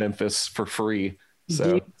in Memphis for free. So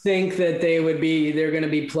do you think that they're going to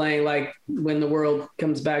be playing, like when the world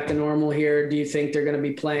comes back to normal here, do you think they're going to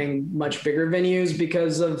be playing much bigger venues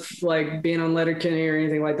because of like being on Letterkenny or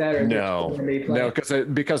anything like that? Or no,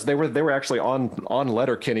 because they were actually on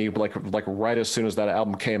Letterkenny like right as soon as that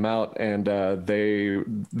album came out, and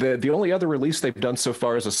the only other release they've done so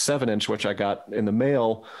far is a 7-inch, which I got in the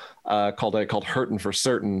mail, called Hurtin' for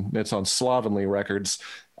Certain. It's on Slovenly Records.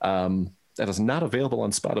 That is not available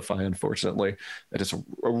on Spotify, unfortunately. It is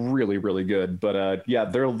really, really good. But yeah,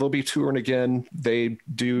 they'll be touring again. They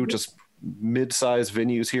do just mid-sized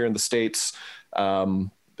venues here in the States.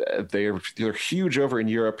 They're huge over in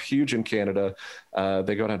Europe, huge in Canada.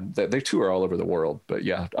 They tour all over the world. But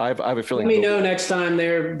yeah, I have a feeling. Let me know next time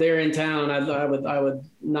they're in town. I would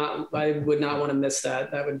not want to miss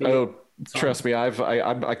that. That would be. Oh, trust me,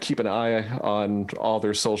 I keep an eye on all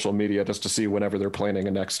their social media just to see whenever they're planning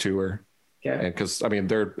a next tour. Okay. Because I mean,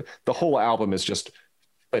 the whole album is just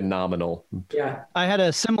phenomenal. Yeah. I had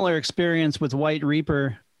a similar experience with White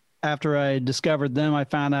Reaper. After I discovered them, I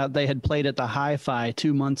found out they had played at the Hi-Fi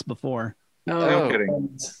 2 months before. No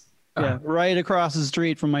kidding. Yeah, right across the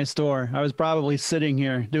street from my store. I was probably sitting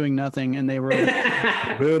here doing nothing, and they were. Man,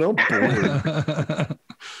 I'm bored.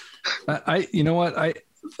 You know what?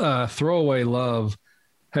 Throwaway Love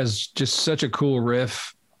has just such a cool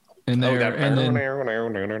riff in there, and then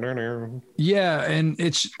and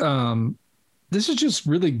it's this is just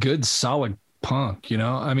really good, solid punk. You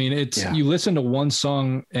know, I mean, it's you listen to one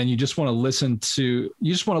song and you just want to listen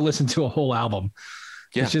to a whole album.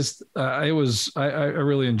 Yeah. It's just I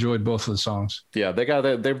really enjoyed both of the songs. Yeah, they got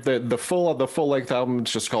the full length album.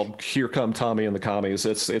 It's just called Here Come Tommy and the Commies.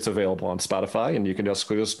 It's available on Spotify, and you can just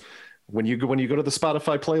when you go to the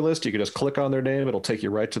Spotify playlist, you can just click on their name. It'll take you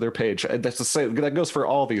right to their page. And that's the same. That goes for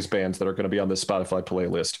all these bands that are going to be on this Spotify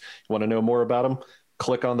playlist. You want to know more about them?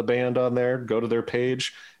 Click on the band on there, go to their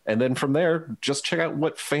page, and then from there, just check out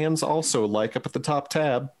what fans also like up at the top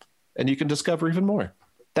tab, and you can discover even more.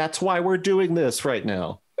 That's why we're doing this right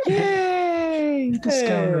now. Yay!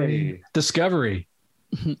 Discovery.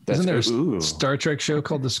 Isn't there a Star Trek show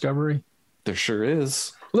called Discovery? There sure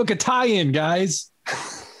is. Look, a tie-in, guys.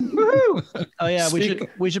 Oh yeah,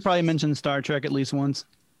 we should probably mention Star Trek at least once.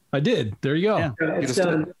 I did. There you go. Yeah, it's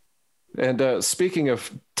done. And speaking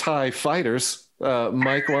of TIE fighters,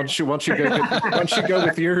 Mike, why don't you go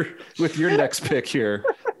with your next pick here?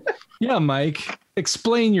 Yeah, Mike,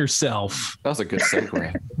 explain yourself. That was a good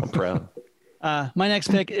segue. I'm proud. My next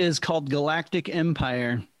pick is called Galactic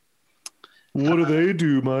Empire. What do they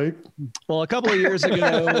do, Mike? Well, a couple of years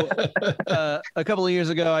ago,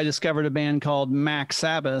 I discovered a band called Mac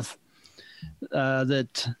Sabbath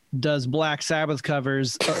that does Black Sabbath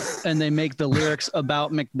covers, and they make the lyrics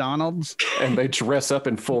about McDonald's. And they dress up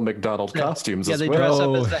in full McDonald costumes. Yeah, as they well. dress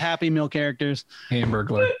up as the Happy Meal characters.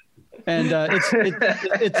 Hamburglar. And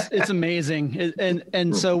it's amazing.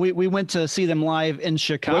 And so we went to see them live in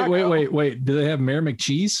Chicago. Wait. Do they have Mayor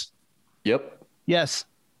McCheese? Yep. Yes.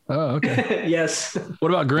 Oh, okay. Yes. What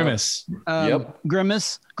about Grimace? Yep.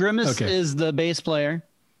 Grimace is the bass player.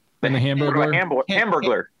 And the Hamburglar?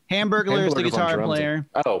 Hamburglar. Hamburglar is the guitar player.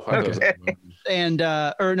 Oh, okay. And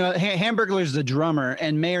Hamburglar is the drummer,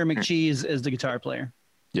 and Mayor McCheese is the guitar player.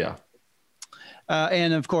 Yeah.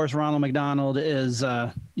 And of course, Ronald McDonald is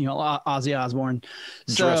Ozzy Osbourne.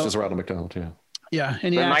 Dressed as Ronald McDonald, yeah. Yeah,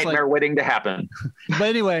 and the nightmare waiting to happen. But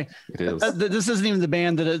anyway, it is. This isn't even the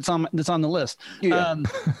band that's on the list. Yeah.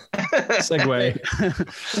 Segue.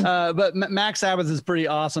 But Mac Sabbath is pretty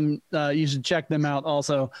awesome. You should check them out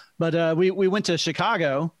also. But we went to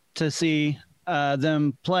Chicago to see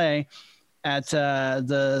them play at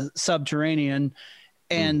the Subterranean,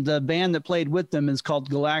 and the band that played with them is called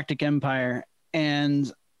Galactic Empire.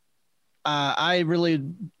 And I really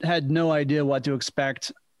had no idea what to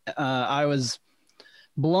expect. I was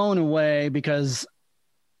blown away because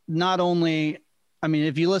not only, I mean,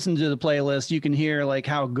 if you listen to the playlist, you can hear like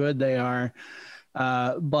how good they are,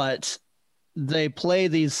 but they play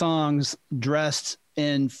these songs dressed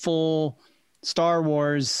in full Star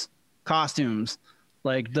Wars costumes.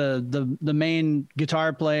 Like the main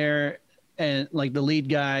guitar player and like the lead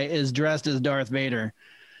guy is dressed as Darth Vader.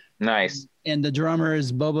 Nice. And the drummer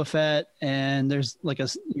is Boba Fett, and there's like a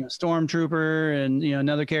stormtrooper and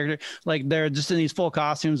another character. Like they're just in these full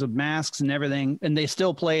costumes with masks and everything, and they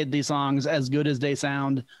still played these songs as good as they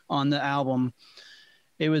sound on the album.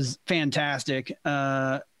 It was fantastic.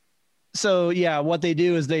 So yeah, what they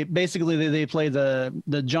do is they basically play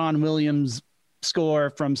the John Williams score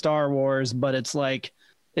from Star Wars, but it's like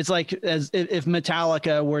as if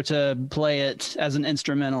Metallica were to play it as an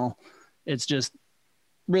instrumental. It's just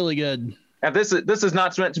really good. Now, this is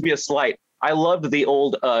not meant to be a slight I loved the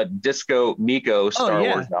old Disco Miko Star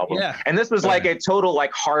Wars album. Yeah. And this was like a total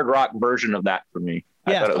like hard rock version of that for me.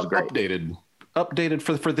 I thought it was great. Updated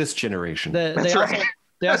for this generation.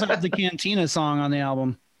 They also have the Cantina song on the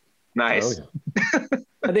album. Nice. Oh, yeah.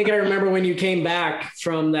 I think I remember when you came back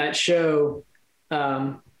from that show,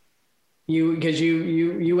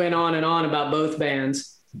 you went on and on about both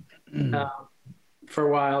bands for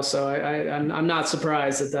a while. So I'm not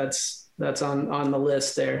surprised that's on the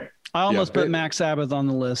list there. I almost put Max Sabbath on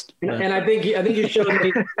the list. And I think you showed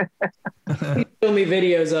me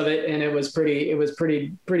videos of it, and it was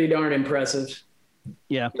pretty darn impressive.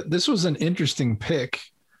 Yeah. This was an interesting pick.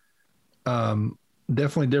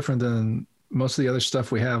 Definitely different than most of the other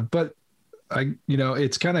stuff we have, but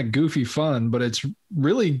it's kind of goofy fun, but it's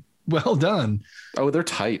really well done. Oh, they're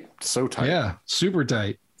tight. So tight. Yeah. Super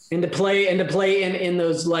tight. And to play in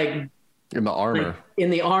those like in the armor.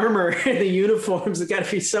 The uniforms, it's got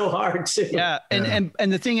to be so hard too. Yeah, and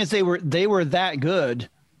the thing is, they were that good,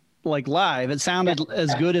 like live. It sounded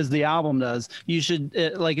as good as the album does. You should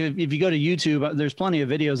like if you go to YouTube, there's plenty of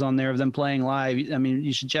videos on there of them playing live. I mean,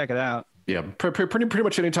 you should check it out. Yeah, pretty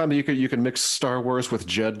much any time that you can mix Star Wars with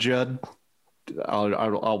Judd,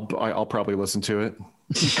 I'll probably listen to it.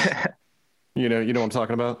 you know what I'm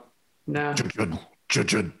talking about? No.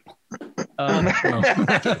 Judd. I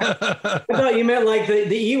thought you meant like the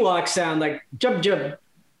Ewok sound, like jump,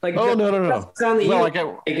 like no. Sound the Well,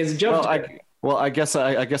 Ewok is jump. I guess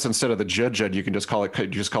instead of the Judd, you can just call it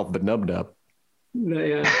the nub.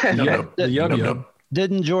 Yeah. The yub.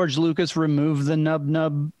 Didn't George Lucas remove the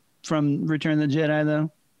nub from Return of the Jedi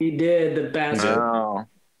though? He did, the bastard. Oh.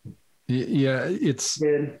 Yeah, it's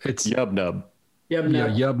yub nub. Yeah,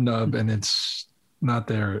 yub nub, and it's not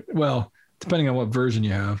there. Well, depending on what version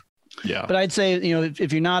you have. Yeah. But I'd say,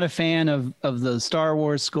 if you're not a fan of the Star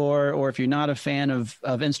Wars score, or if you're not a fan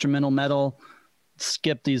of instrumental metal,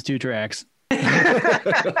 skip these two tracks.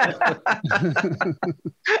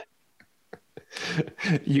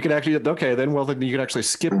 You can actually then you can actually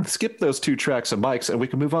skip those two tracks of Mike's, and we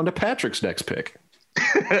can move on to Patrick's next pick.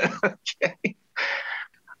 Okay.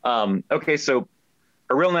 Okay, so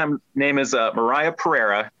her real name is Mariah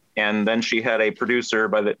Pereira, and then she had a producer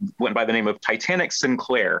went by the name of Titanic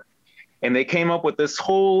Sinclair, and they came up with this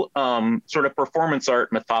whole sort of performance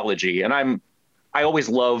art mythology. And I always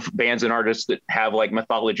love bands and artists that have like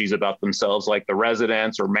mythologies about themselves, like the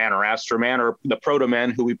Residents or Man or Astroman or the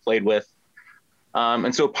Proto-Men who we played with.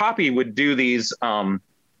 And so Poppy would do these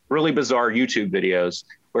really bizarre YouTube videos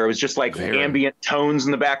where it was just like ambient tones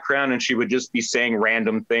in the background, and she would just be saying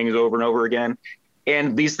random things over and over again.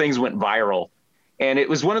 And these things went viral. And it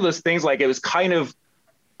was one of those things, like it was kind of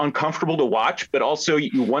uncomfortable to watch, but also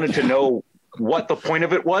you wanted to know what the point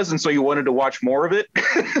of it was. And so you wanted to watch more of it.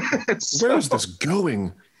 Where is this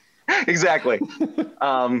going? Exactly.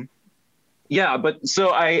 Yeah, but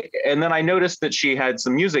then I noticed that she had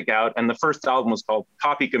some music out, and the first album was called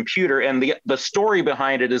Poppy Computer, and the story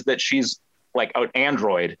behind it is that she's like an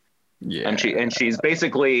android, and she's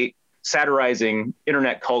basically satirizing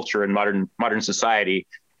internet culture and modern society,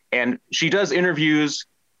 and she does interviews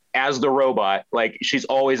as the robot, like she's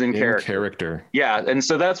always in character. Yeah, and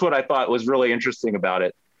so that's what I thought was really interesting about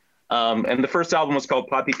it. And the first album was called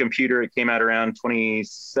Poppy Computer. It came out around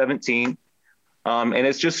 2017. And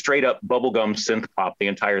it's just straight up bubblegum synth pop, the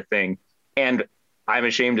entire thing. And I'm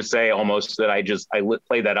ashamed to say almost that I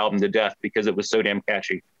played that album to death because it was so damn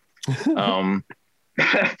catchy. But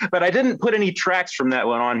I didn't put any tracks from that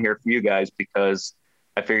one on here for you guys because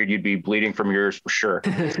I figured you'd be bleeding from yours for sure.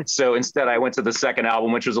 So instead I went to the second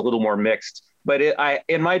album, which was a little more mixed. But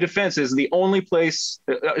in my defense, is the only place,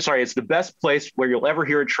 it's the best place where you'll ever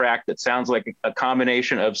hear a track that sounds like a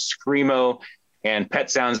combination of Screamo and Pet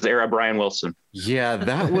Sounds era Brian Wilson. Yeah,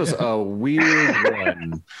 that was a weird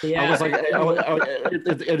one. Yeah. I was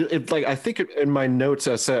like, I think in my notes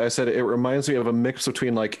I said it reminds me of a mix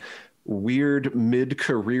between like weird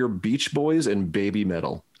mid-career Beach Boys and Baby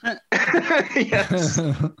Metal. Yes.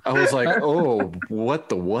 I was like, oh, what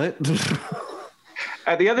the what?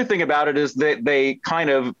 The other thing about it is that they kind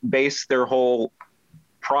of base their whole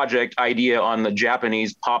project idea on the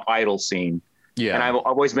Japanese pop idol scene. Yeah. And I've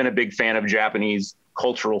always been a big fan of Japanese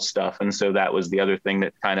cultural stuff. And so that was the other thing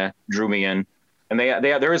that kind of drew me in. And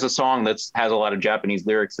there is a song that has a lot of Japanese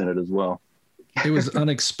lyrics in it as well. It was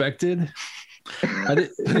unexpected.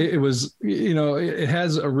 It was, it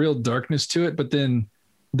has a real darkness to it, but then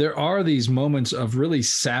there are these moments of really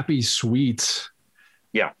sappy, sweet,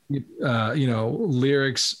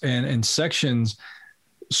 lyrics and sections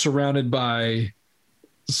surrounded by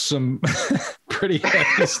some pretty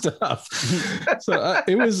heavy stuff. So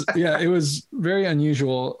it was very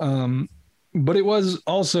unusual. but it was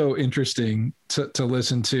also interesting to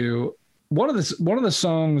listen to. One of the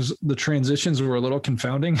songs, the transitions were a little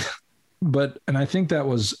confounding, and I think that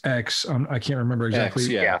was X. I can't remember exactly. X,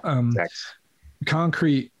 yeah. X.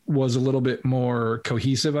 Concrete was a little bit more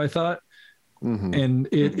cohesive, I thought. Mm-hmm. And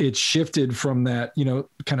it shifted from that,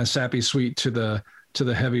 kind of sappy sweet to the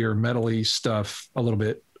heavier metally stuff a little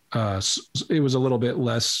bit. It was a little bit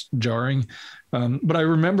less jarring. But I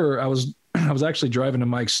remember I was actually driving to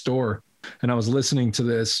Mike's store and I was listening to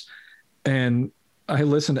this, and I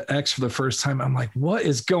listened to X for the first time. I'm like, what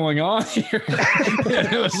is going on here? And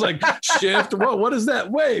it was like shift. Whoa, what is that?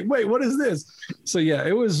 Wait, what is this? So yeah,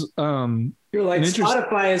 it was you're like,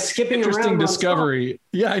 Spotify is skipping interesting around discovery.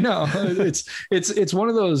 Yeah, I know. It's one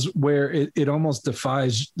of those where it almost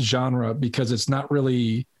defies genre because it doesn't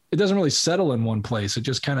really settle in one place. It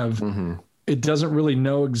just kind of it doesn't really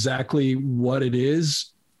know exactly what it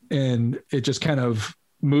is, and it just kind of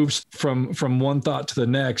moves from one thought to the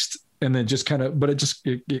next. And then just kind of, but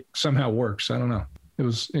it somehow works. I don't know. It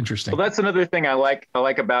was interesting. Well, that's another thing I like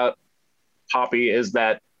about Poppy is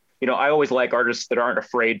that, I always like artists that aren't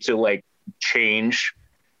afraid to like change,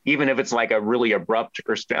 even if it's like a really abrupt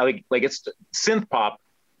or like it's synth pop,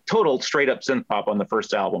 total straight up synth pop on the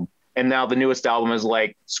first album. And now the newest album is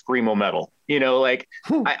like screamo metal,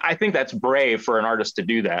 I think that's brave for an artist to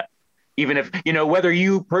do that. Even if, whether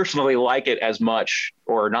you personally like it as much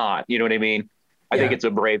or not, you know what I mean? I think it's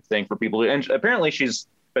a brave thing for people to, and apparently she's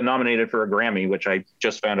been nominated for a Grammy, which I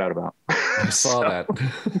just found out about. I saw that.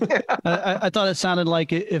 I thought it sounded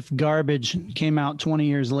like if Garbage came out 20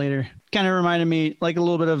 years later. Kind of reminded me like a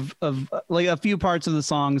little bit of like a few parts of the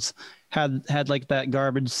songs had like that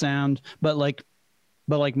Garbage sound, but like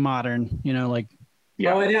modern, like.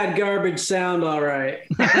 Yeah. Oh, it had Garbage sound, all right.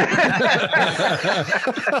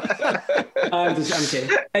 I'm kidding.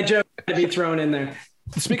 That joke had to be thrown in there.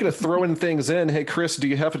 Speaking of throwing things in, hey Chris, do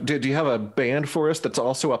you have a band for us that's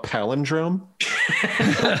also a palindrome?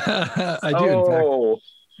 I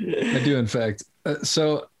do, in fact.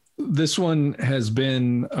 So this one has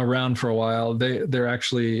been around for a while. They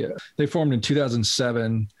formed in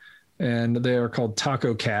 2007, and they are called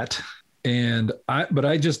Taco Cat. But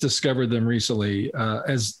I just discovered them recently.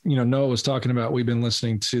 As Noah was talking about, we've been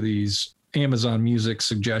listening to these Amazon Music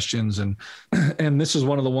suggestions, and this is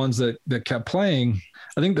one of the ones that kept playing.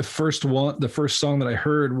 I think the first song that I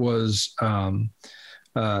heard was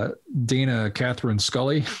Dana Catherine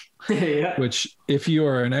Scully, yeah. Which if you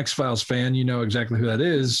are an X-Files fan, you know exactly who that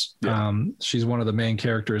is. Yeah. She's one of the main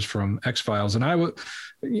characters from X-Files. And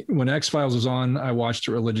when X-Files was on, I watched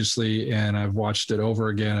it religiously, and I've watched it over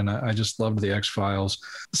again. And I just loved the X-Files.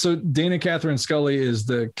 So Dana Catherine Scully is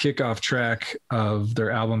the kickoff track of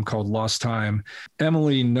their album called Lost Time.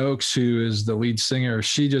 Emily Noakes, who is the lead singer,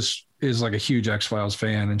 she just is like a huge X-Files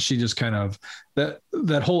fan, and she just kind of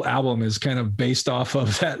that whole album is kind of based off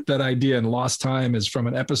of that idea, and Lost Time is from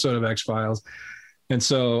an episode of X-Files. And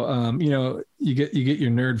so you get your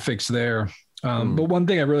nerd fix there. But one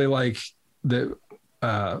thing I really like that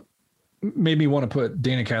made me want to put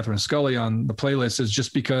Dana Catherine Scully on the playlist is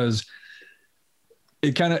just because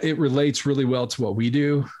it relates really well to what we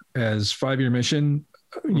do as 5 Year Mission,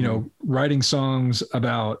 writing songs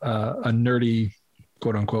about a nerdy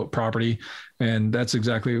quote unquote property. And that's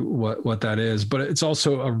exactly what that is. But it's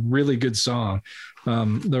also a really good song.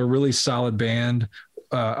 They're a really solid band.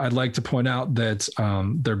 I'd like to point out that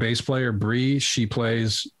their bass player, Bree, she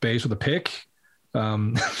plays bass with a pick,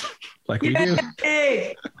 like we do,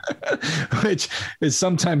 which is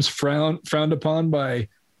sometimes frowned upon by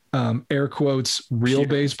air quotes real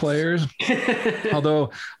bass players. Although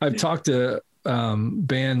I've talked to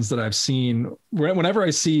bands that I've seen, whenever I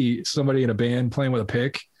see somebody in a band playing with a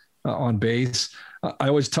pick on bass, I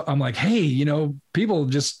always I'm like, hey, people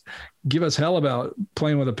just give us hell about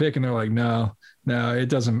playing with a pick, and they're like, no, it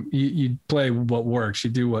doesn't. You play what works. You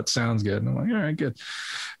do what sounds good. And I'm like, all right, good.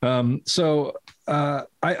 So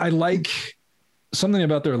I like something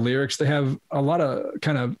about their lyrics. They have a lot of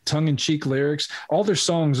kind of tongue-in-cheek lyrics. All their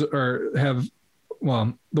songs the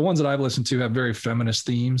ones that I've listened to have very feminist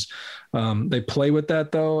themes. They play with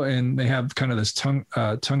that though, and they have kind of this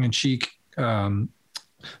tongue-in-cheek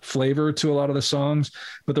flavor to a lot of the songs,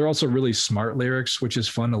 but they're also really smart lyrics, which is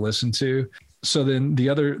fun to listen to. So then the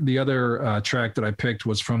other track that I picked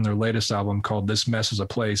was from their latest album called This Mess Is a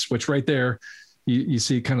Place, which right there you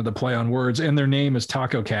see kind of the play on words, and their name is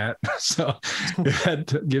Taco Cat. So if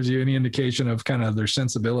that gives you any indication of kind of their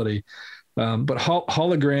sensibility. But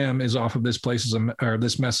Hologram is off of This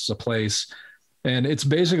Mess Is a Place. And it's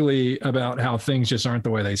basically about how things just aren't the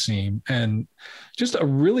way they seem. And just a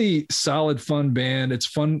really solid, fun band. It's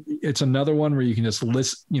fun. It's another one where you can just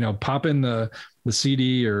listen, pop in the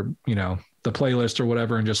CD or, the playlist or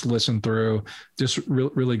whatever, and just listen through. Just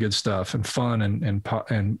really good stuff and fun and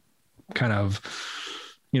kind of,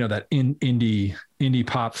 that indie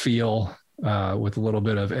pop feel with a little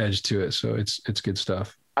bit of edge to it. So it's good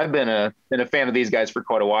stuff. I've been a fan of these guys for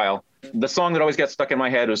quite a while. The song that always got stuck in my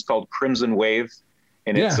head was called Crimson Wave.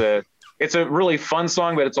 And it's a really fun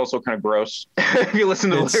song, but it's also kind of gross if you listen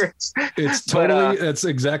to the lyrics. It's totally, that's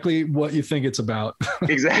exactly what you think it's about.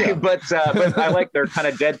 Exactly. Yeah. But I like their kind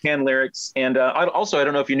of deadpan lyrics. And I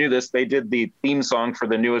don't know if you knew this, they did the theme song for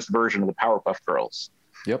the newest version of the Powerpuff Girls.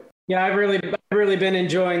 Yep. Yeah, I've really been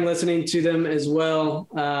enjoying listening to them as well.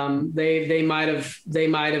 They might have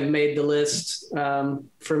made the list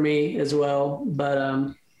for me as well,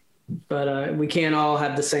 but we can't all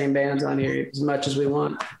have the same bands on here as much as we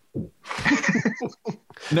want.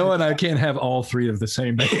 No, and I can't have all three of the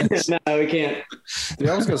same bands. No, we can't.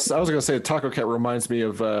 Yeah, I was gonna say Taco Cat reminds me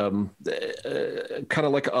of kind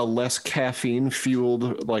of like a less caffeine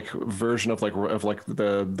fueled like version of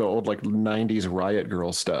the old like 90s Riot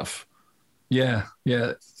Girl stuff. Yeah.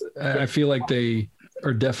 I feel like they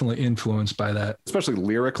are definitely influenced by that, especially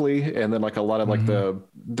lyrically, and then like a lot of like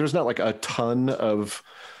there's not like a ton of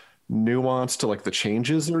nuance to like the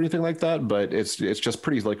changes or anything like that, but it's just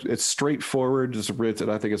pretty like it's straightforward, and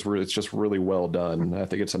I think it's just really well done. I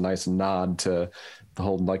think it's a nice nod to the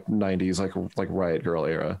whole like 90s like Riot Girl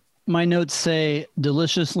era. My notes say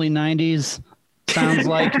deliciously 90s. Sounds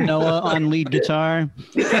like Noah on lead guitar.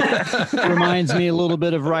 Reminds me a little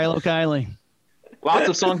bit of Rilo Kiley. Lots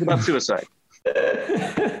of songs about suicide.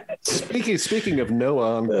 Speaking of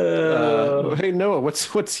Noah, hey Noah,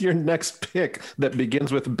 what's your next pick that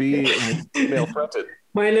begins with B and female fronted?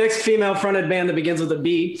 My next female fronted band that begins with a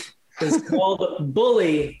B is called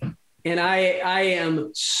Bully, and I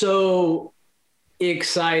am so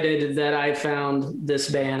excited that I found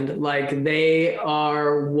this band. Like, they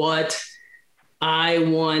are what I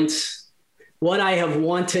have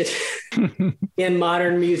wanted in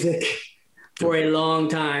modern music for a long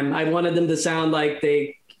time. I wanted them to sound like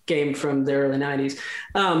they came from the early 90s.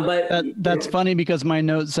 But that's funny because my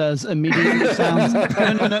note says immediately sounds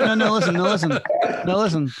no listen.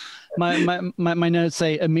 My notes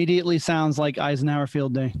say immediately sounds like Eisenhower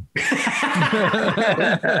Field Day.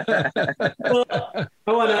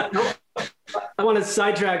 Well, I want to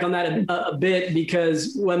sidetrack on that a bit,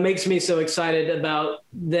 because what makes me so excited about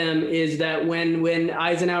them is that when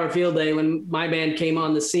Eisenhower Field Day, when my band came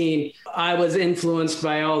on the scene, I was influenced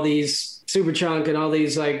by all these Superchunk and all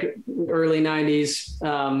these like early 90s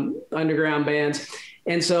underground bands.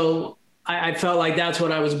 And so I felt like that's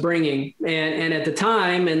what I was bringing. And at the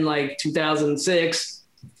time in like 2006,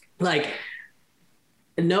 like,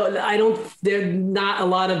 there not a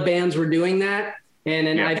lot of bands were doing that.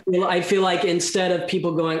 And yeah. I feel like instead of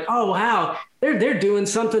people going, oh, wow, they're doing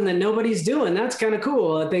something that nobody's doing, that's kind of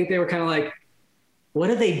cool, I think they were kind of like,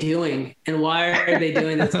 what are they doing? And why are they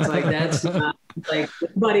doing this? It's like, that's not like,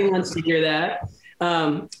 nobody wants to hear that.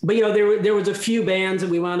 But there was a few bands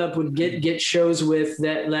that we wound up would get shows with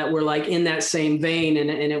that were like in that same vein.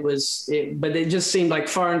 But it just seemed like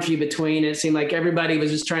far and few between. It seemed like everybody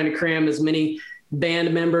was just trying to cram as many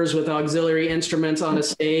band members with auxiliary instruments on a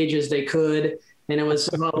stage as they could. And it was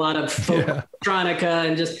a lot of electronica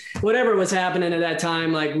and just whatever was happening at that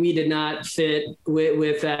time. Like, we did not fit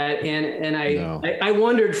with that. And I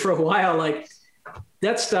wondered for a while, like,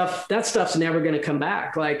 that stuff's never going to come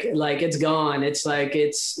back. Like it's gone. It's like,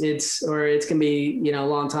 it's going to be, a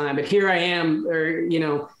long time, but here I am,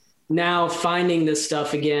 now finding this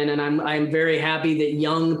stuff again. And I'm very happy that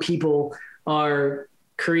young people are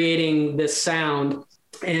creating this sound.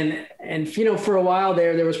 And for a while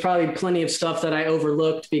there was probably plenty of stuff that I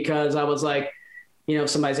overlooked because I was like,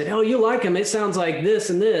 somebody said, oh, you like them, it sounds like this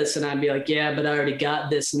and this. And I'd be like, yeah, but I already got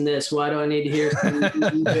this and this. Why do I need to hear?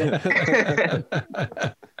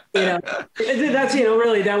 That's,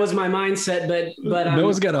 really, that was my mindset. But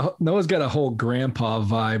Noah's got a whole grandpa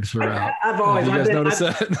vibe throughout. I've always, you guys notice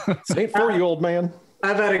that? Ain't for you, old man.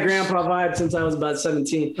 I've had a grandpa vibe since I was about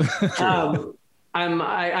 17.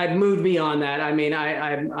 I've moved beyond that. I mean,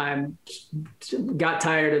 I'm got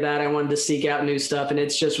tired of that. I wanted to seek out new stuff, and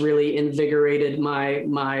it's just really invigorated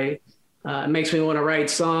my it makes me want to write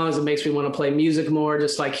songs. It makes me want to play music more,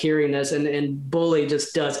 just like hearing this. And Bully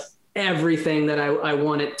just does everything that I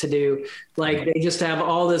want it to do. Like, they just have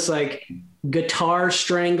all this like guitar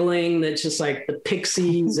strangling that's just like the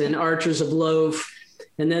Pixies and Archers of Loaf.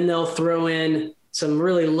 And then they'll throw in some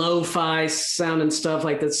really lo-fi sounding stuff.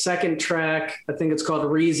 Like the second track, I think it's called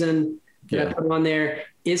Reason, that I put on there.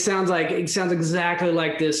 It sounds exactly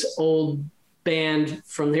like this old band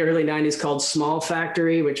from the early 90s called Small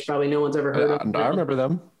Factory, which probably no one's ever heard of. I remember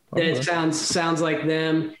them. It sounds like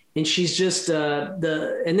them. And she's just then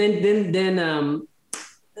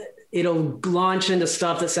it'll launch into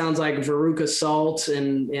stuff that sounds like Veruca Salt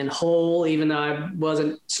and Hole, even though I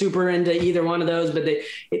wasn't super into either one of those, but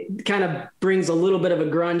it kind of brings a little bit of a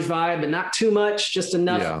grunge vibe, but not too much, just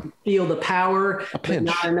enough to feel the power, but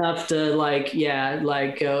not enough to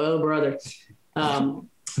oh brother.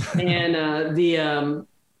 And the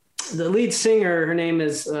lead singer, her name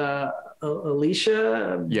is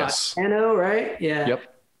Alicia Bacano, right? Yeah. Yep.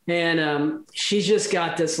 And she's just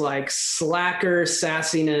got this like slacker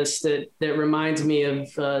sassiness that reminds me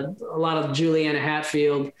of a lot of Juliana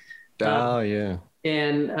Hatfield. Yeah.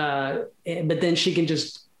 And but then she can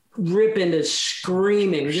just rip into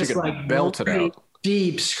screaming, just like belt it out,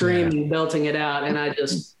 deep screaming, belting it out, and I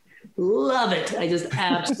just love it. I just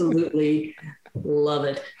absolutely love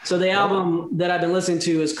it. So the album that I've been listening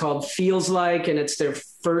to is called Feels Like, and it's their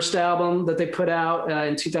first album that they put out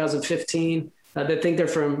in 2015. They think they're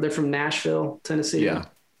from Nashville, Tennessee. Yeah.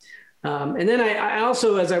 And then I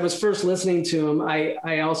also, as I was first listening to them,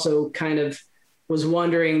 I also kind of was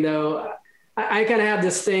wondering though, I kind of have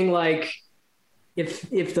this thing like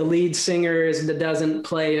if the lead singer doesn't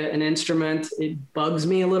play an instrument, it bugs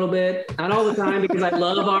me a little bit. Not all the time, because I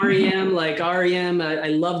love REM. Like REM, I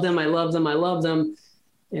love them.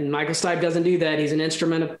 And Michael Stipe doesn't do that. He's an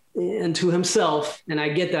instrument unto himself, and I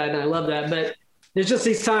get that, and I love that. But there's just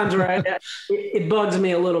these times where it bugs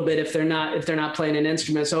me a little bit if they're not playing an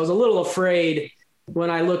instrument. So I was a little afraid when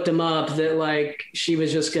I looked them up that like she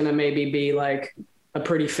was just going to maybe be like a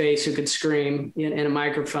pretty face who could scream in a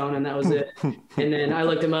microphone, and that was it. And then I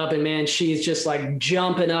looked him up, and man, she's just like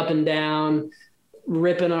jumping up and down,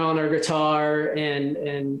 ripping on her guitar,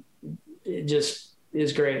 and it just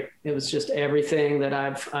is great. It was just everything that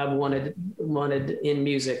I've wanted in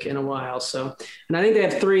music in a while. So, and I think they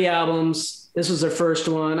have 3 albums. This was their first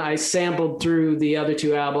one. I sampled through the other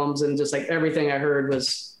 2 albums, and just like everything I heard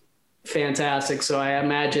was fantastic. So I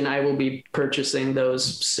imagine I will be purchasing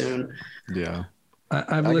those soon. Yeah.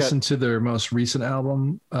 I've listened to their most recent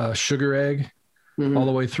album, Sugar Egg, all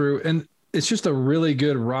the way through. And it's just a really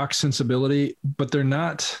good rock sensibility, but they're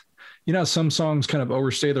not, some songs kind of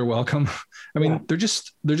overstay their welcome. I mean, they're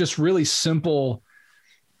just really simple,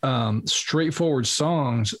 straightforward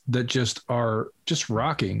songs that just are just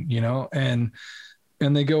rocking, and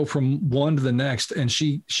they go from one to the next. And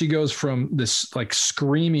she goes from this like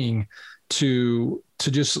screaming to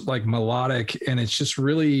just like melodic. And it's just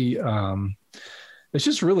really,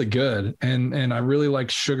 good. And I really like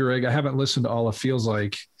Sugar Egg. I haven't listened to all of Feels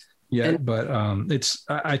Like yet, but it's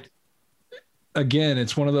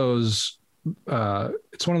one of those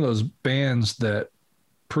bands that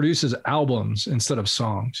produces albums instead of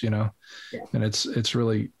songs, and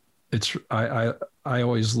I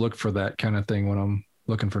always look for that kind of thing when I'm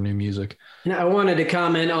looking for new music. And I wanted to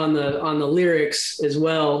comment on the lyrics as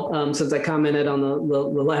well, since I commented on the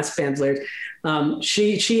last band's lyrics.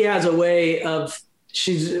 She has a way of,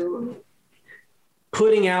 she's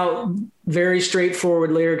putting out very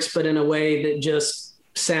straightforward lyrics, but in a way that just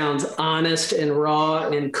sounds honest and raw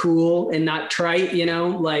and cool and not trite,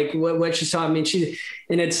 like what she's talking. I mean,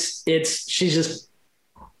 she's just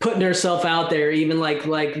putting herself out there, even like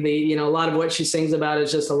the, a lot of what she sings about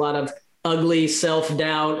is just a lot of ugly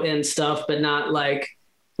self-doubt and stuff, but not like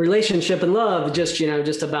relationship and love,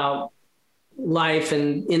 just about life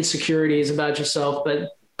and insecurities about yourself, but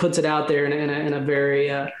puts it out there in a very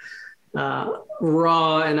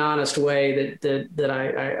raw and honest way that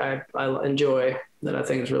I enjoy, that I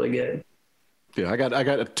think is really good. Yeah, I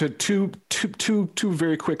got two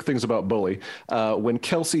very quick things about Bully. When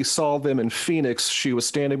Kelsey saw them in Phoenix, she was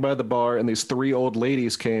standing by the bar, and these 3 old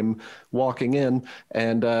ladies came walking in,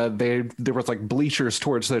 and there was like bleachers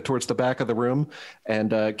towards the back of the room,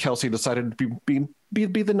 and Kelsey decided to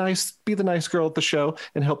be the nice girl at the show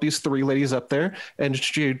and help these 3 ladies up there. And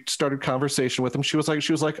she started conversation with them. She was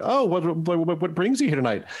like, "Oh, what brings you here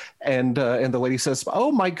tonight?" And the lady says,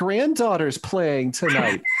 "Oh, my granddaughter's playing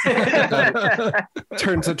tonight."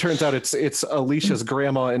 Turns out it's Alicia's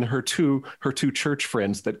grandma and her two church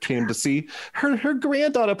friends that came to see her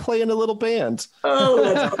granddaughter play in a little band.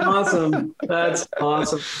 Oh, that's awesome! That's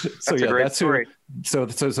awesome. So that's a great story. So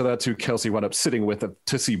that's who Kelsey wound up sitting with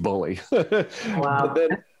to see Bully. Wow. But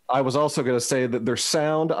then I was also going to say that their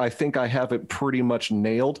sound, I think I have it pretty much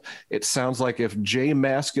nailed. It sounds like if Jay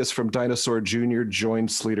Mascis from Dinosaur Jr. joined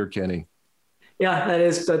Sleater-Kinney. Yeah,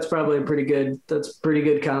 that's probably a pretty good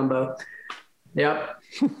combo. Yep.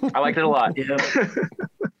 I liked it a lot. Yep.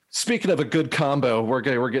 Speaking of a good combo, we're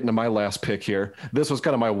getting to my last pick here. This was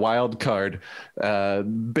kind of my wild card.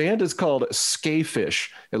 Band is called Skafish.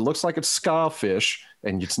 It looks like it's ska fish,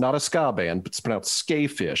 and it's not a ska band, but it's pronounced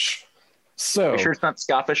Skafish. So Are you sure it's not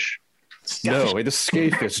Scottish? no, it is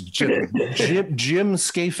Skafish. Jim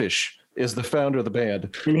Skafish is the founder of the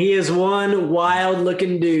band. And he is one wild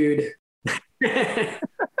looking dude.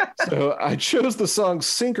 So I chose the songs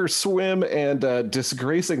Sink or Swim and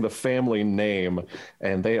Disgracing the Family Name,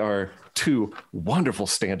 and they are two wonderful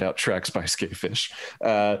standout tracks by Skafish.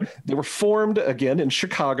 They were formed again in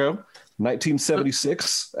Chicago,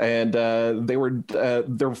 1976, and they were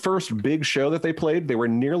their first big show that they played. They were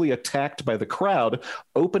nearly attacked by the crowd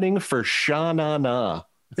opening for Sha Na Na.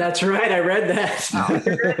 That's right. I read that.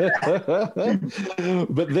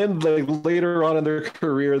 But then later on in their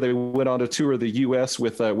career, they went on to tour the U.S.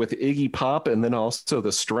 with Iggy Pop and then also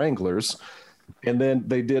the Stranglers. And then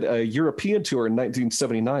they did a European tour in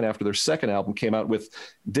 1979 after their second album came out with,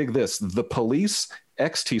 dig this, The Police,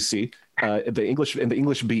 XTC, the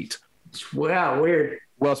English Beat. Wow, weird.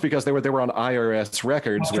 Well, it's because they were on IRS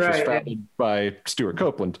Records, That's which was right. founded by Stuart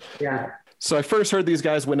Copeland. Yeah. So I first heard these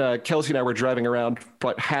guys when Kelsey and I were driving around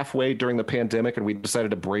about halfway during the pandemic, and we decided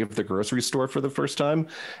to brave the grocery store for the first time.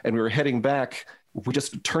 And we were heading back. We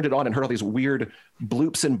just turned it on and heard all these weird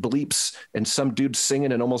bloops and bleeps and some dude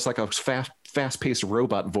singing in almost like a fast-paced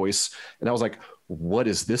robot voice. And I was like, what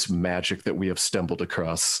is this magic that we have stumbled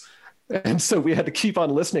across? And so we had to keep on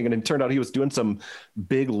listening, and it turned out he was doing some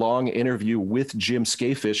big, long interview with Jim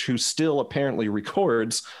Skafish, who still apparently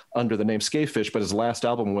records under the name Skafish, but his last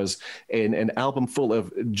album was an album full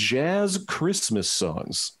of jazz Christmas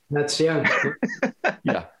songs. That's yeah.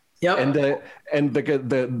 Yeah. Yep. And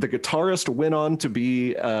the guitarist went on to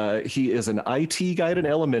be he is an IT guy at an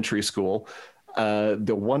elementary school.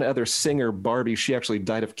 The one other singer, Barbie, she actually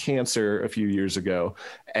died of cancer a few years ago.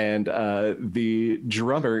 And the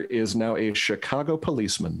drummer is now a Chicago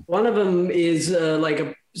policeman. One of them is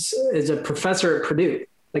a professor at Purdue.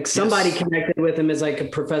 Like somebody connected with him as like a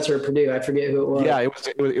professor at Purdue. I forget who it was. Yeah,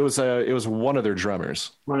 it was one of their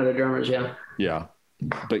drummers. One of the drummers. Yeah. Yeah.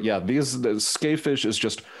 But yeah, the Skafish is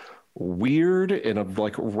just weird and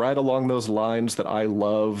like right along those lines that I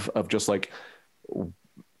love of just like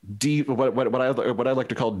what I like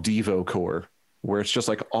to call Devo core, where it's just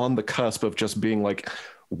like on the cusp of just being like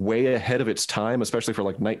way ahead of its time, especially for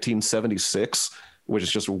like 1976, which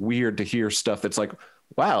is just weird to hear stuff that's like,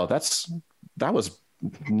 wow, that was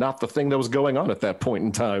not the thing that was going on at that point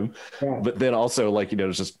in time. Yeah. But then also like,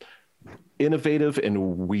 it's just innovative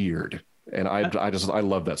and weird. And I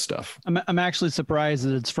love that stuff. I'm actually surprised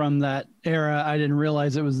that it's from that era. I didn't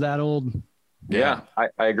realize it was that old. Yeah,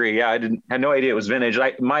 I agree. Yeah, had no idea it was vintage.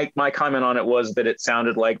 My comment on it was that it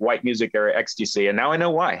sounded like white music era ecstasy, and now I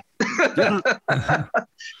know why.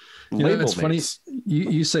 It's funny.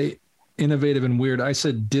 You say innovative and weird. I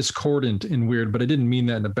said discordant and weird, but I didn't mean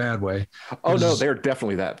that in a bad way. Oh no, they're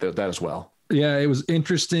definitely that as well. Yeah, it was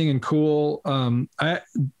interesting and cool.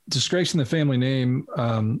 Disgracing the Family Name,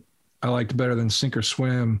 I liked better than Sink or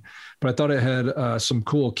Swim, but I thought it had some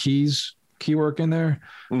cool key work in there,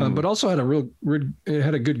 but also had it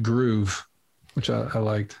had a good groove, which I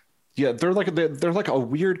liked. Yeah, they're like a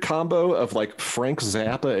weird combo of like Frank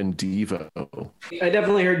Zappa and Devo. I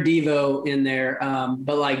definitely heard Devo in there,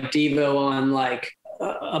 but like Devo on like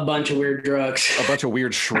a bunch of weird drugs, a bunch of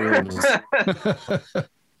weird shrooms.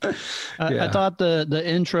 I thought the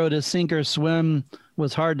intro to Sink or Swim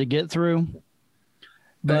was hard to get through.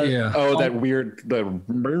 But that weird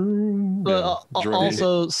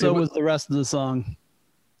also so was the rest of the song.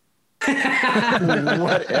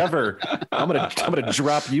 Whatever. I'm gonna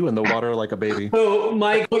drop you in the water like a baby. Oh,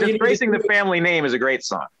 Mike, Disgracing the Family Name is a great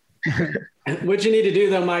song. What you need to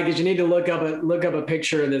do though, Mike, is you need to look up a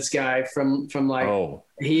picture of this guy from like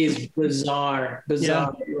he's bizarre,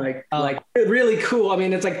 like really cool. I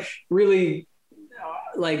mean, it's like really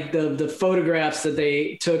like the photographs that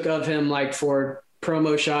they took of him like for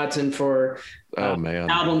promo shots and for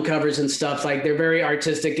album covers and stuff. Like they're very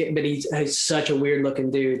artistic, but he's such a weird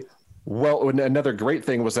looking dude. Well, another great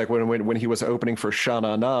thing was like when he was opening for Sha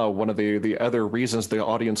Na Na, one of the other reasons the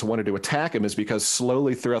audience wanted to attack him is because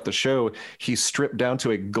slowly throughout the show, he stripped down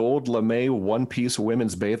to a gold lame one-piece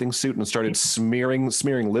women's bathing suit and started smearing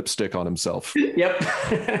lipstick on himself. Yep.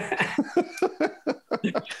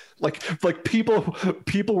 like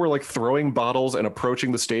people were like throwing bottles and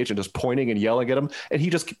approaching the stage and just pointing and yelling at him, and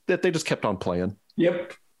they just kept on playing.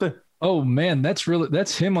 Yep. Oh man, that's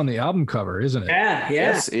him on the album cover, isn't it? Yeah.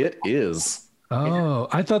 Yes, it is. Oh,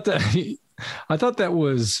 I thought that I thought that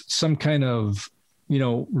was some kind of,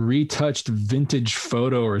 retouched vintage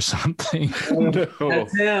photo or something.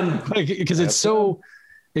 That's him. Because it's so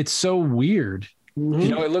weird.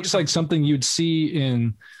 Mm-hmm. It looks like something you'd see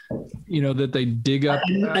in, that they dig up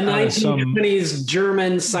a 1920s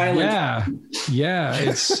German silent. Yeah.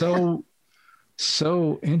 It's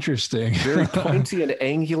so interesting. Very pointy and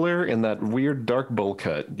angular in that weird dark bowl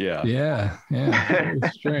cut. Yeah.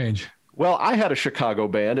 It's strange. Well, I had a Chicago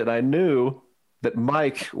band, and I knew that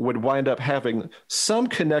Mike would wind up having some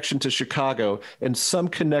connection to Chicago and some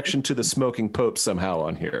connection to the Smoking Pope somehow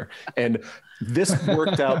on here. And this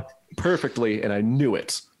worked out perfectly, and I knew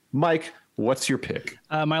it. Mike, what's your pick?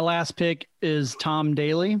 My last pick is Tom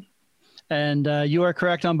Daly, and you are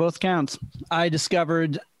correct on both counts. I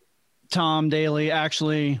discovered Tom Daly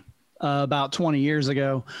actually about 20 years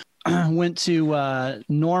ago. Went to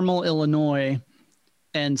Normal, Illinois,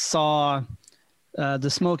 and saw the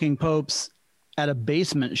Smoking Popes at a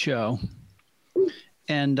basement show.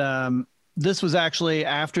 And this was actually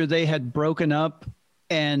after they had broken up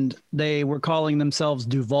and they were calling themselves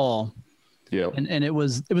Duval. Yeah. And it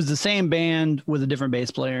was the same band with a different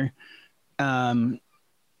bass player. And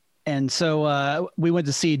so we went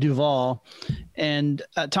to see Duval, and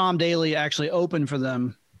Tom Daly actually opened for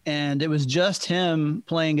them. And it was just him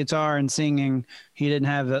playing guitar and singing. He didn't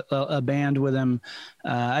have a band with him.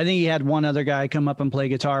 I think he had one other guy come up and play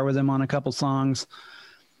guitar with him on a couple songs.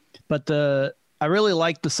 But I really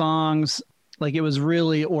liked the songs. Like, it was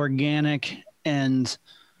really organic and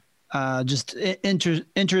just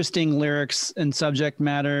interesting lyrics and subject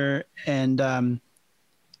matter. And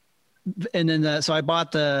then so I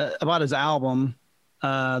bought his album,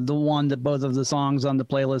 the one that both of the songs on the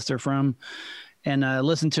playlist are from. And I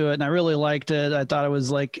listened to it, and I really liked it. I thought it was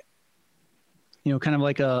like, kind of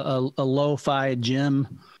like a lo-fi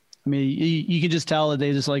gym. I mean, you could just tell that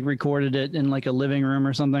they just like recorded it in like a living room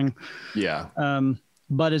or something. Yeah.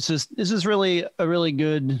 But it's just really a really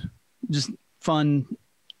good, just fun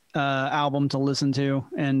album to listen to.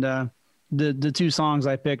 And the two songs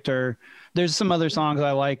I picked there's some other songs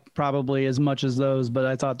I like probably as much as those, but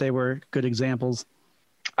I thought they were good examples.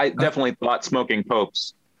 I definitely thought Smoking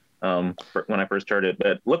Popes when I first heard it,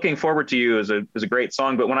 but Looking Forward to You is a great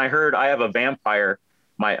song. But when I heard I Have a Vampire,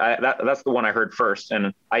 that's the one I heard first,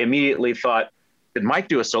 and I immediately thought, did Mike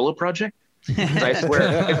do a solo project? I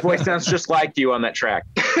swear his voice sounds just like you on that track.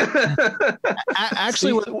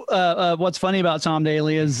 Actually, what's funny about Tom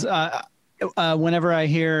Daly is whenever I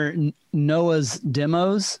hear Noah's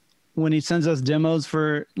demos, when he sends us demos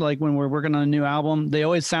for like when we're working on a new album, they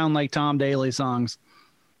always sound like Tom Daly songs.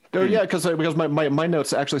 Oh yeah, because my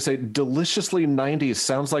notes actually say deliciously 90s,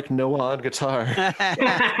 sounds like Noah on guitar.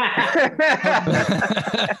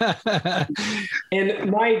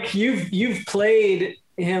 And Mike, you've played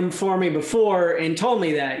him for me before and told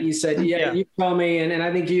me that. You said, yeah. You told me, and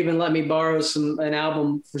I think you even let me borrow an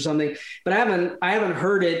album for something, but I haven't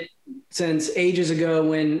heard it since ages ago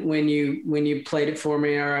when you played it for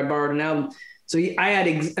me, or I borrowed an album. So I had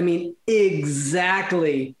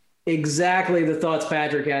exactly the thoughts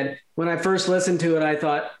Patrick had. When I first listened to it, I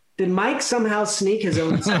thought, did Mike somehow sneak his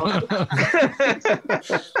own song?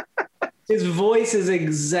 His voice is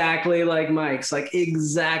exactly like Mike's,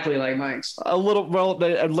 exactly like Mike's. A little. Well,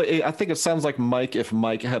 I think it sounds like Mike if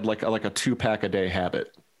Mike had like a 2-pack a day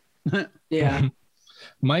habit. Yeah.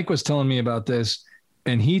 Mike was telling me about this,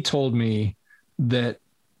 and he told me that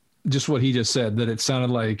just what he just said, that it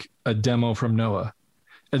sounded like a demo from Noah.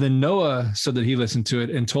 And then Noah said that he listened to it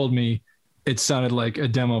and told me it sounded like a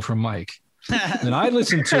demo from Mike. And I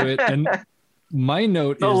listened to it, and my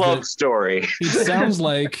note is love story. It sounds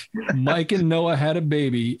like Mike and Noah had a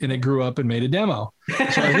baby and it grew up and made a demo. So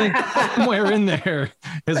I think somewhere in there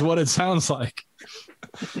is what it sounds like.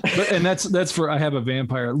 And that's for I Have a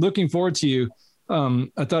Vampire. Looking Forward to You.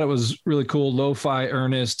 I thought it was really cool. Lo-fi,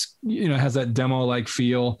 earnest, has that demo-like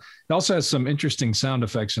feel. It also has some interesting sound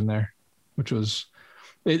effects in there, which was,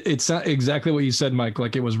 it's not exactly what you said, Mike,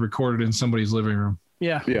 like it was recorded in somebody's living room.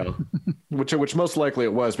 Yeah. Yeah. Which most likely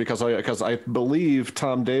it was, because I believe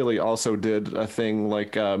Tom Daly also did a thing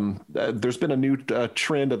like, there's been a new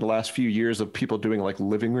trend in the last few years of people doing like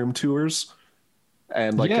living room tours.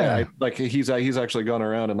 And he's actually gone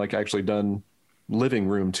around and like actually done living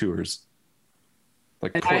room tours.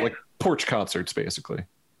 Like porch concerts, basically.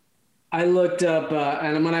 I looked up,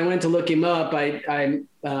 and when I went to look him up, I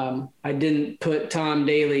didn't put Tom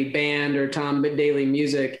Daly band or Tom Daly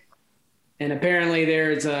music, and apparently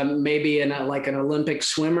there's maybe an Olympic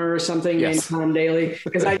swimmer or something named Tom Daly,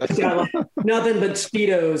 because I just got nothing but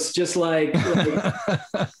Speedos, just like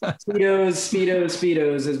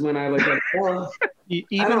Speedos is when I look up.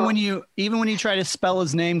 Even when you try to spell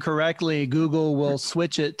his name correctly, Google will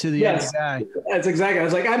switch it to the other guy. That's exactly. I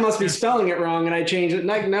was like, I must be spelling it wrong, and I changed it.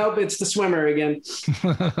 Like, nope, it's the swimmer again.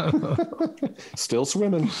 Still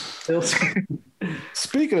swimming.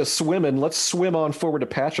 Speaking of swimming, let's swim on forward to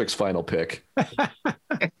Patrick's final pick. I'm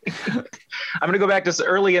going to go back to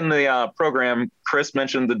early in the program. Chris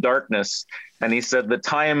mentioned The Darkness, and he said the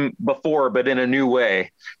time before, but in a new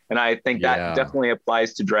way. And I think that definitely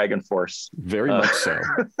applies to Dragon Force. Very much so.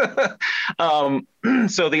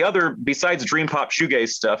 So the other, besides Dream Pop shoegaze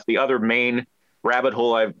stuff, the other main rabbit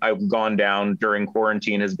hole I've gone down during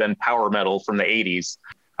quarantine has been power metal from the 80s.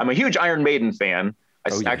 I'm a huge Iron Maiden fan. I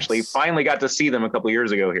actually finally got to see them a couple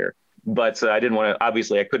years ago here, but I didn't want to,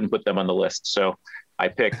 obviously I couldn't put them on the list. So I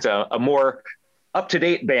picked a more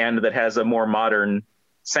up-to-date band that has a more modern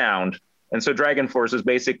sound. And so Dragon Force is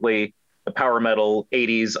basically the power metal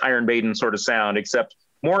 80s Iron Maiden sort of sound, except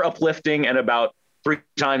more uplifting and about 3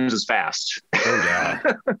 times as fast. Oh, yeah.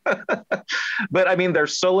 But I mean, their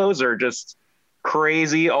solos are just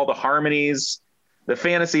crazy. All the harmonies, the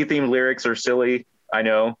fantasy themed lyrics are silly, I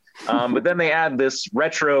know. But then they add this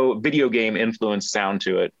retro video game influence sound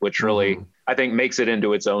to it, which really, I think, makes it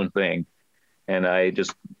into its own thing. And I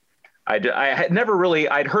had never really,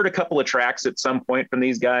 I'd heard a couple of tracks at some point from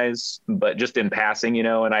these guys, but just in passing,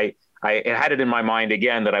 and I had it in my mind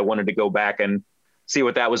again that I wanted to go back and see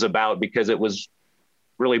what that was about, because it was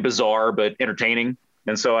really bizarre, but entertaining.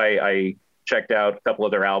 And so I checked out a couple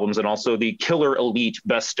of their albums, and also the Killer Elite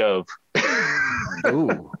Best of.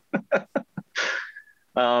 Ooh.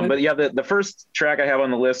 But yeah, the first track I have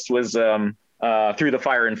on the list was Through the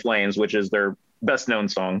Fire and Flames, which is their best known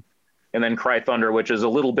song. And then Cry Thunder, which is a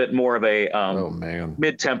little bit more of a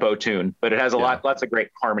mid-tempo tune, but it has lots of great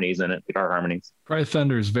harmonies in it, guitar harmonies. Cry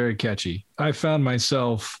Thunder is very catchy. I found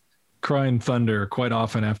myself crying thunder quite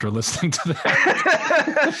often after listening to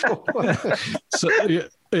that. So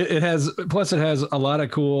it has a lot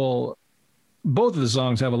of cool, both of the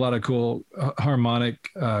songs have a lot of cool harmonic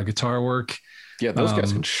guitar work. Yeah, those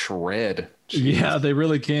guys can shred. Jeez. Yeah, they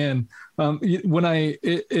really can.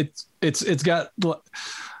 It's got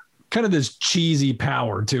kind of this cheesy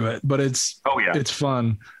power to it, but it's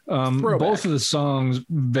fun. Both of the songs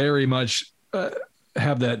very much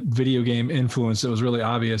have that video game influence that was really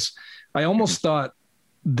obvious. I almost thought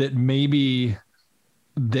that maybe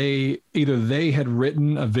they had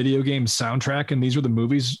written a video game soundtrack and these were the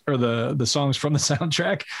movies or the songs from the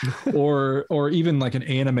soundtrack, or even like an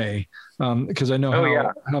anime, because I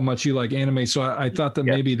know how much you like anime. So I thought that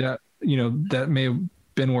maybe that that may have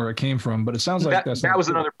been where it came from, but it sounds like that was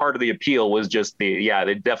another part of the appeal, was just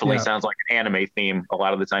it definitely sounds like an anime theme a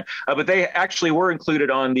lot of the time. But they actually were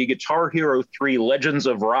included on the Guitar Hero 3 Legends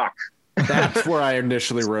of Rock. That's where I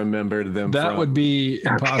initially remembered them. That would be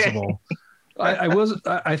impossible.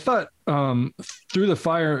 I thought Through the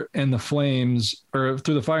Fire and Flames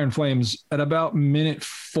at about minute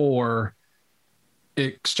 4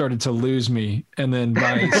 it started to lose me, and then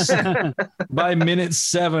by minute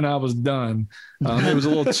 7 I was done. It was a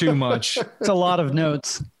little too much. It's a lot of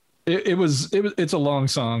notes. It's a long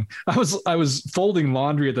song. I was folding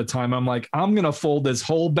laundry at the time. I'm like, I'm gonna fold this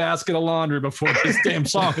whole basket of laundry before this damn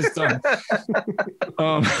song is done.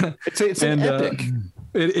 It's an epic.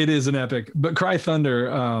 It is an epic. But Cry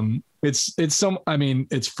Thunder, it's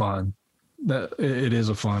fun. That it is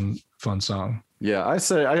a fun song. Yeah, I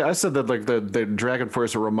said that like the Dragon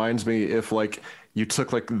Force reminds me if like you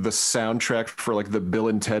took like the soundtrack for like the Bill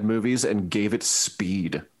and Ted movies and gave it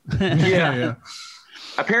speed. Yeah.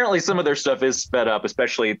 Apparently some of their stuff is sped up,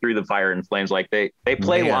 especially Through the Fire and Flames. Like they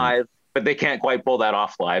play live, but they can't quite pull that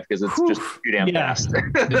off live because it's just too damn fast.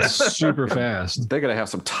 It's super fast. They're gonna have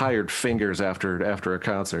some tired fingers after a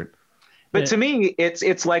concert. But to me,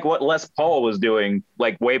 it's like what Les Paul was doing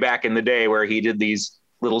like way back in the day, where he did these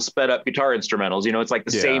little sped up guitar instrumentals. It's like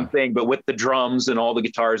the same thing, but with the drums and all the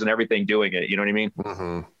guitars and everything doing it. You know what I mean?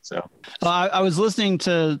 Mm-hmm. So I was listening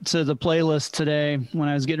to the playlist today when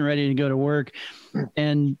I was getting ready to go to work,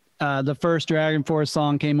 and the first Dragon Force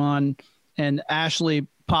song came on, and Ashley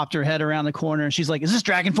popped her head around the corner and she's like, "Is this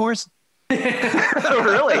Dragon Force?"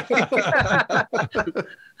 Really?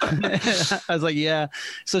 I was like, yeah.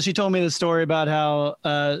 So she told me the story about how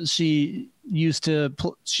she used to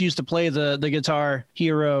play the Guitar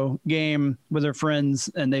Hero game with her friends,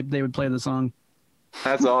 and they would play the song.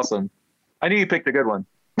 That's awesome. I knew you picked a good one.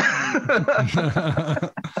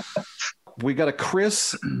 We got a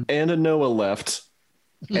Chris and a Noah left,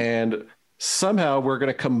 and somehow we're going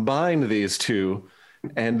to combine these two,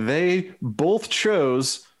 and they both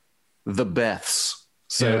chose the Beths.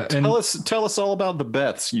 So tell us all about the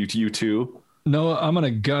Beths, you two. No, I'm going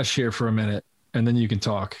to gush here for a minute. and then you can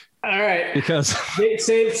talk. All right. Because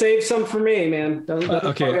save some for me, man. Don't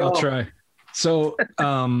okay, I'll try. So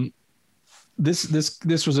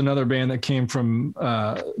this was another band that came from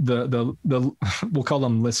the we'll call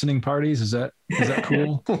them listening parties. Is that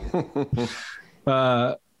cool?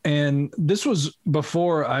 And this was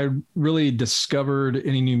before I really discovered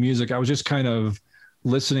any new music. I was just kind of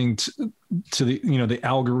listening to the the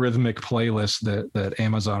algorithmic playlist that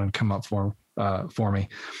Amazon had come up for me,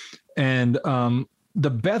 and the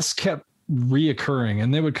Beths kept reoccurring,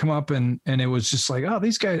 and they would come up and it was just like, oh,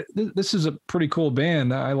 these guys, this is a pretty cool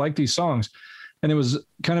band. I like these songs. And it was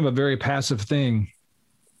kind of a very passive thing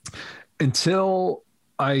until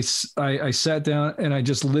I sat down and I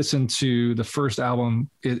just listened to the first album.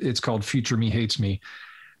 It's called Future Me Hates Me.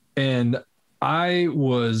 And I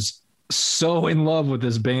was so in love with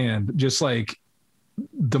this band. Just like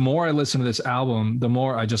the more I listened to this album, the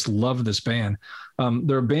more I just love this band.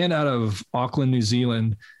 They're a band out of Auckland, New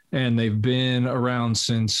Zealand, and they've been around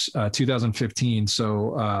since 2015.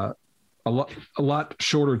 So a lot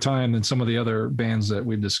shorter time than some of the other bands that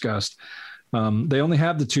we've discussed. They only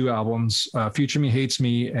have the 2 albums, Future Me Hates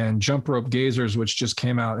Me and Jump Rope Gazers, which just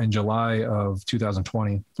came out in July of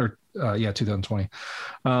 2020 or 2020.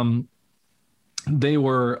 They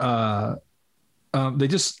were,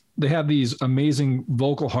 they have these amazing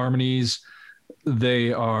vocal harmonies.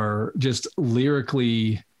 They are just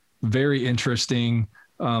lyrically very interesting.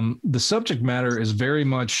 The subject matter is very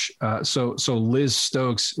much so Liz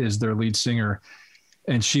Stokes is their lead singer,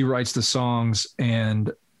 and she writes the songs,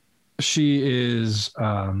 and she is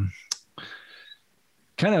kind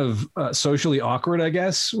of socially awkward, I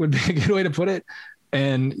guess would be a good way to put it.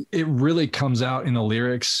 And it really comes out in the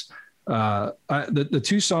lyrics. The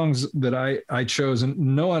 2 songs that I chose, and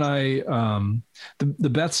Noah and I, the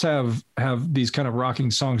Beths have these kind of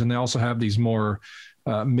rocking songs, and they also have these more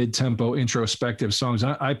mid-tempo introspective songs.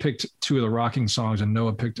 I picked 2 of the rocking songs, and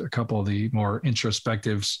Noah picked a couple of the more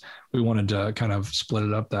introspectives. We wanted to kind of split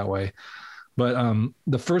it up that way. But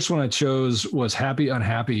the first one I chose was Happy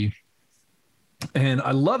Unhappy. And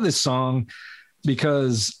I love this song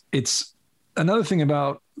because it's another thing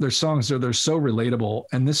about their songs. They're so relatable.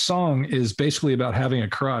 And this song is basically about having a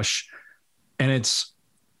crush. And it's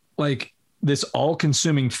like this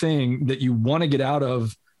all-consuming thing that you want to get out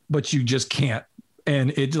of, but you just can't.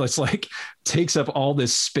 And it just like takes up all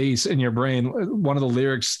this space in your brain. One of the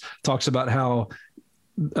lyrics talks about how,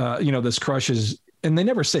 this crush is, and they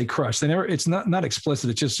never say crush. It's not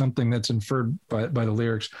explicit. It's just something that's inferred by the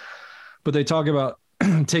lyrics, but they talk about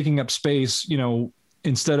taking up space,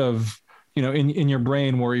 instead of, in your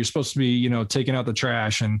brain where you're supposed to be, taking out the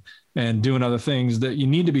trash and doing other things that you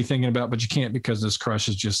need to be thinking about, but you can't because this crush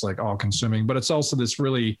is just like all consuming. But it's also this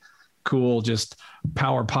really cool, just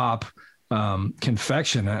power pop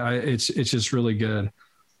confection. It's just really good.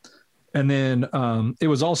 And then it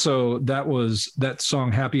was also that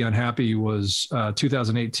song Happy Unhappy was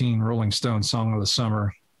 2018 Rolling Stone Song of the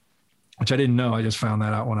Summer, which I didn't know. I just found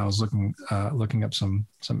that out when I was looking up some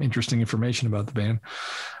interesting information about the band.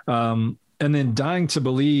 And then Dying to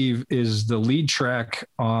Believe is the lead track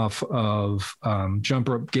off of Jump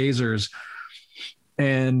Rope Gazers.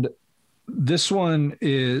 And this one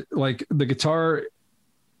is like the guitar.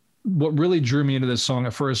 What really drew me into this song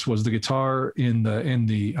at first was the guitar in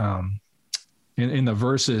the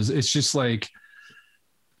verses. It's just like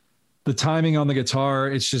the timing on the guitar.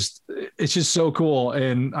 It's just so cool.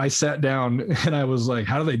 And I sat down and I was like,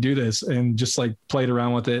 how do they do this? And just like played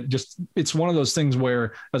around with it. It's one of those things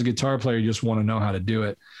where as a guitar player, you just want to know how to do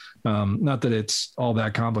it. Not that it's all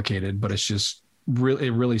that complicated, but it's just really,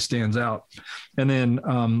 it really stands out. And then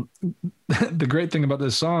the great thing about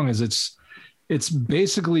this song is it's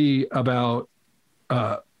basically about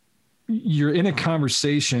you're in a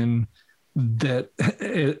conversation that,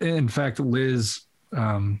 in fact, Liz,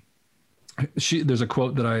 there's a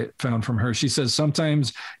quote that I found from her. She says,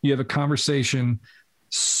 sometimes you have a conversation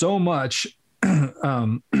so much.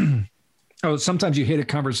 Sometimes you hate a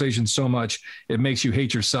conversation so much, it makes you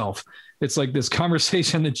hate yourself. It's like this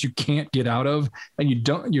conversation that you can't get out of, and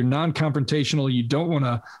you're non-confrontational. You don't want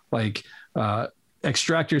to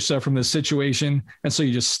extract yourself from this situation. And so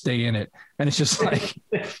you just stay in it. And it's just like,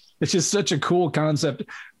 it's just such a cool concept,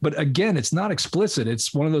 but again, it's not explicit.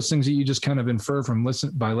 It's one of those things that you just kind of infer from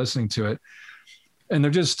listening to it. And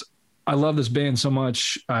I love this band so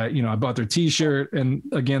much. I bought their t-shirt, and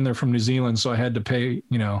again, they're from New Zealand. So I had to pay,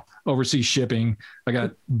 overseas shipping. I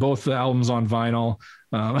got both the albums on vinyl,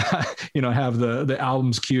 have the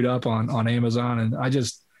albums queued up on Amazon. And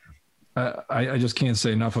I just can't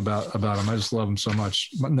say enough about them. I just love them so much.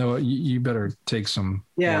 No, you better take some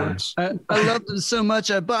words. I love them so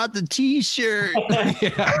much. I bought the T-shirt.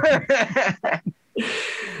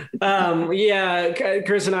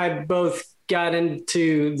 Chris and I both got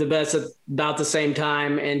into the best at about the same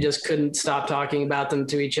time and just couldn't stop talking about them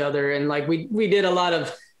to each other. And like we did a lot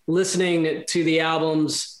of listening to the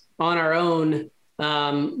albums on our own,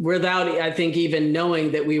 without, I think, even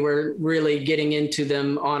knowing that we were really getting into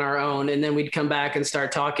them on our own. And then we'd come back and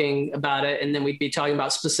start talking about it. And then we'd be talking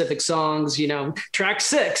about specific songs, track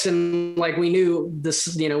 6. And like, we knew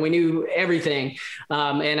this, we knew everything.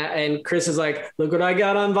 And Chris is like, look what I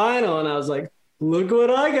got on vinyl. And I was like, look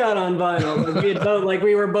what I got on vinyl.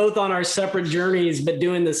 We were both on our separate journeys, but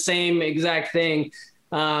doing the same exact thing.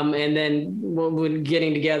 And then when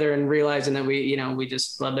getting together and realizing that we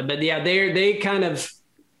just loved it. But yeah, they kind of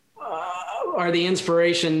are the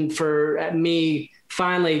inspiration for me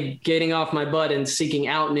finally getting off my butt and seeking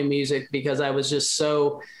out new music, because I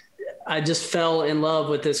just fell in love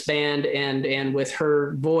with this band and with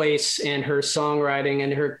her voice and her songwriting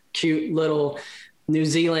and her cute little New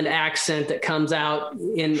Zealand accent that comes out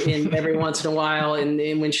in every once in a while and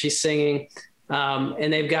when she's singing.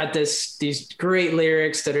 And they've got these great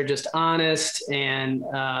lyrics that are just honest and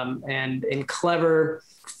clever,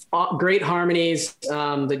 great harmonies.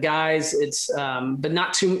 The guys, but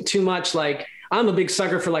not too much. Like, I'm a big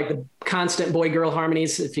sucker for like the constant boy girl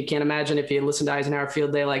harmonies. If you can't imagine, if you listen to Eisenhower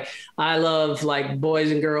Field Day, like I love like boys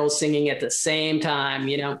and girls singing at the same time,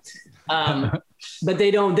 but they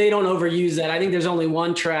don't overuse that. I think there's only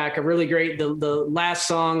one track, a really great, the last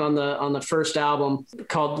song on the first album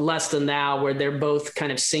called Less Than Thou, where they're both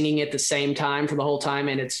kind of singing at the same time for the whole time.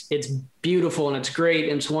 And it's beautiful and it's great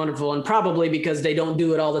and it's wonderful. And probably because they don't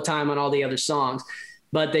do it all the time on all the other songs,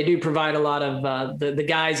 but they do provide a lot of, the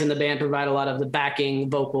guys in the band provide a lot of the backing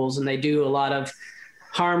vocals, and they do a lot of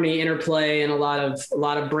harmony interplay and a lot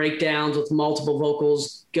of breakdowns with multiple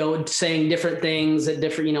vocals saying different things at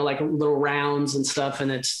different, like little rounds and stuff.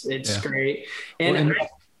 And it's great. And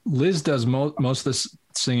Liz does most of this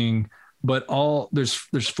singing, but there's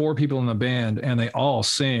 4 people in the band and they all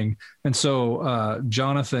sing. And so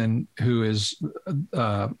Jonathan, who is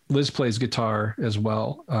Liz plays guitar as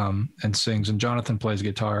well, and sings, and Jonathan plays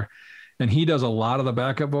guitar, and he does a lot of the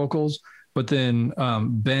backup vocals. But then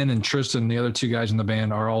Ben and Tristan, the other 2 guys in the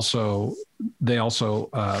band, they also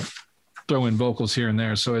throw in vocals here and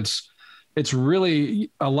there. So it's really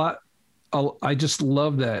a lot. I just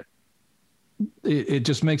love that. It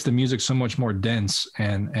just makes the music so much more dense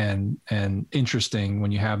and interesting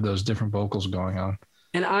when you have those different vocals going on.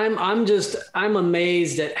 And I'm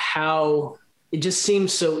amazed at how it just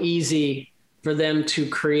seems so easy for them to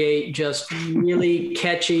create just really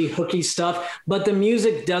catchy, hooky stuff, but the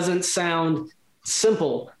music doesn't sound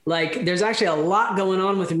simple. Like, there's actually a lot going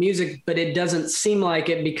on with the music, but it doesn't seem like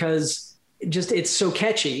it because it's so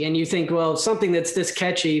catchy. And you think, well, something that's this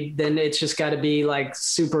catchy, then it's just got to be like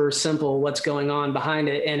super simple what's going on behind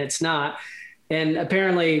it. And it's not. And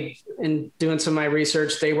apparently, in doing some of my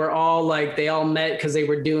research, they all met because they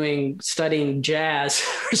were studying jazz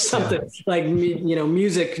or something, like,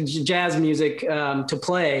 music, jazz music to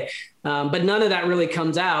play. But none of that really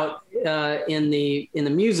comes out in the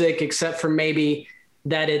music, except for maybe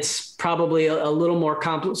that it's probably a little more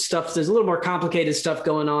stuff. There's a little more complicated stuff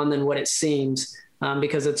going on than what it seems,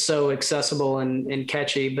 because it's so accessible and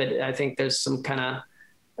catchy. But I think there's some kind of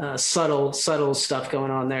subtle stuff going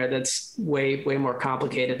on there that's way more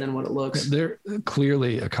complicated than what it looks. They're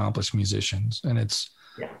clearly accomplished musicians, and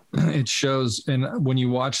it shows. And when you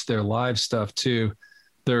watch their live stuff too,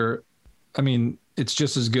 it's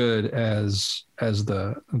just as good as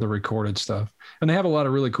the recorded stuff. And they have a lot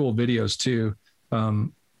of really cool videos too.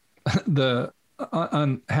 The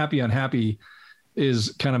Unhappy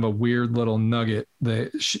is kind of a weird little nugget.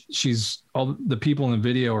 She's all the people in the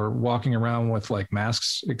video are walking around with like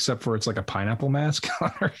masks, except for it's like a pineapple mask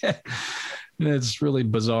on her head. And it's really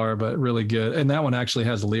bizarre, but really good. And that one actually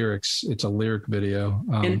has lyrics. It's a lyric video,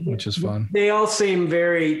 which is fun. They all seem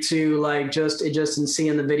very to like just in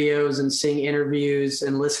seeing the videos and seeing interviews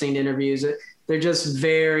and listening to interviews. They're just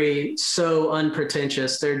so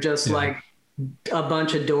unpretentious. They're just like a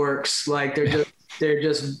bunch of dorks. Like they're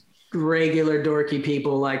just regular dorky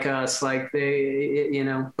people like us, like they,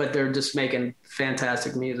 but they're just making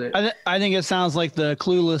fantastic music. I think it sounds like the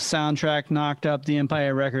Clueless soundtrack knocked up the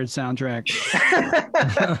Empire Records soundtrack.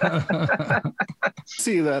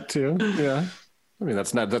 See that too. Yeah. I mean,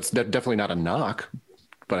 that's definitely not a knock,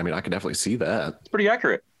 but I mean, I could definitely see that. It's pretty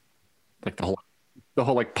accurate. Like the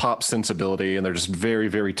whole like pop sensibility, and they're just very,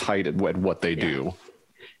 very tight at what they do.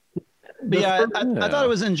 But yeah, I thought it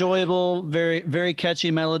was enjoyable, very, very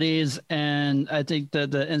catchy melodies, and I think that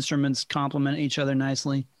the instruments complement each other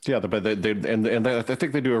nicely. Yeah, but I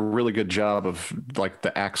think they do a really good job of like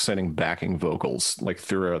the accenting backing vocals like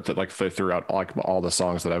throughout like all the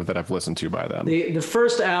songs that I've listened to by them. The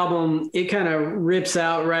first album, it kind of rips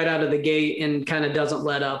out right out of the gate and kind of doesn't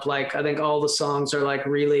let up. Like I think all the songs are like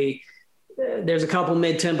really. There's a couple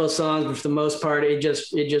mid-tempo songs, but for the most part, it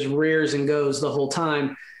just rears and goes the whole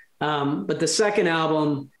time. But the second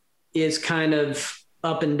album is kind of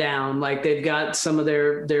up and down. Like they've got some of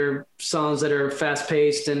their songs that are fast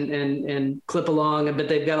paced and clip along, but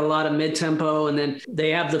they've got a lot of mid tempo. And then they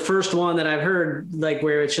have the first one that I've heard, like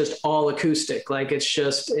where it's just all acoustic. Like it's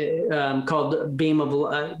just called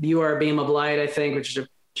You Are a Beam of Light, I think, which is a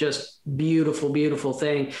just beautiful, beautiful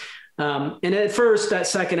thing. And at first that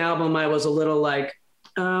second album, I was a little like,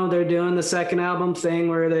 oh, they're doing the second album thing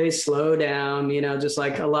where they slow down, just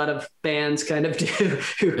like a lot of bands kind of do,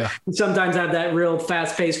 who sometimes have that real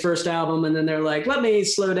fast paced first album. And then they're like, let me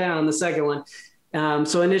slow down the second one.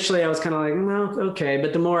 So initially I was kind of like, no, okay.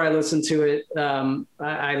 But the more I listened to it,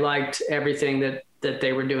 I liked everything that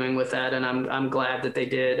they were doing with that. And I'm glad that they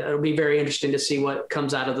did. It'll be very interesting to see what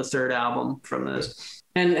comes out of the third album from this.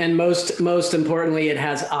 And most importantly, it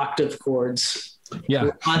has octave chords. Yeah.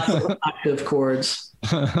 Octave chords.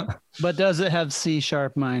 But does it have C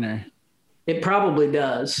sharp minor? It probably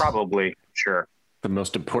does. Probably, sure. The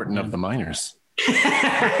most important of the minors.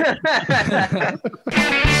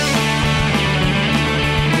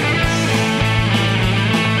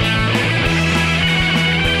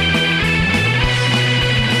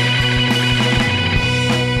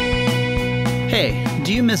 Hey,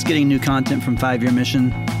 do you miss getting new content from 5 Year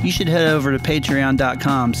Mission? You should head over to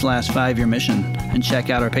patreon.com/5yearmission and check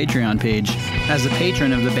out our Patreon page. As a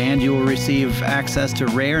patron of the band, you will receive access to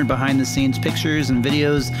rare and behind-the-scenes pictures and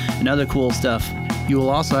videos and other cool stuff. You will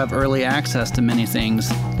also have early access to many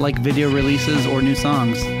things, like video releases or new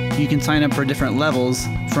songs. You can sign up for different levels,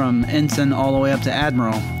 from ensign all the way up to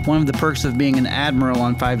admiral. One of the perks of being an admiral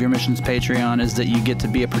on 5 Year Mission's Patreon is that you get to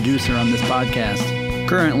be a producer on this podcast.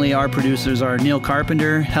 Currently, our producers are Neil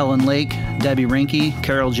Carpenter, Helen Lake, Debbie Rinke,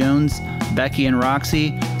 Carol Jones, Becky and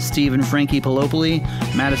Roxy, Steve and Frankie Palopoli,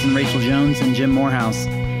 Madison Rachel Jones, and Jim Morehouse.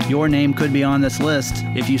 Your name could be on this list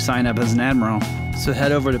if you sign up as an admiral. So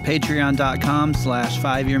head over to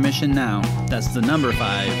patreon.com/5yearmission now. That's the number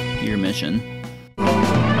 5 Year Mission.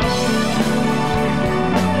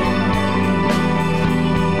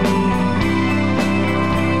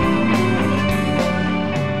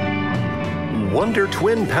 Wonder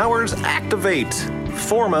Twin powers activate.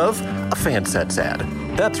 Form of a Fansets ad.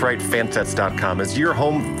 That's right, fansets.com is your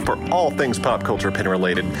home for all things pop culture pin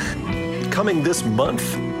related. Coming this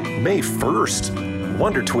month, May 1st,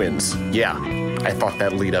 Wonder Twins. Yeah, I thought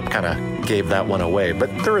that lead up kind of gave that one away, but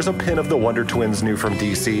there is a pin of the Wonder Twins new from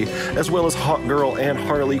DC, as well as Hawkgirl and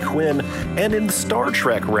Harley Quinn. And in the Star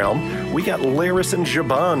Trek realm, we got Laris and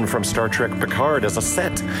Jaban from Star Trek Picard as a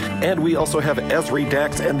set. And we also have Ezri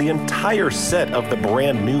Dax and the entire set of the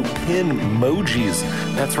brand new Pin-mojis.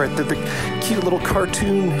 That's right, they're the cute little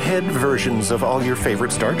cartoon head versions of all your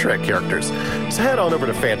favorite Star Trek characters. So head on over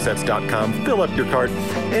to fansets.com, fill up your card,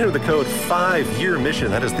 enter the code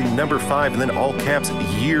 5YEARMISSION. That is the number 5 and then all caps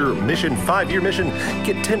year mission. 5 Year Mission.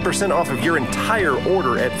 Get 10% off of your entire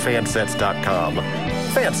order at fansets.com.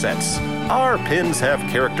 Fansets. Our pins have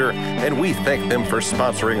character, and we thank them for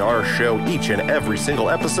sponsoring our show each and every single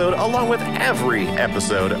episode, along with every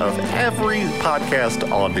episode of every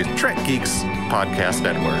podcast on the Trek Geeks Podcast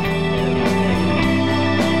Network.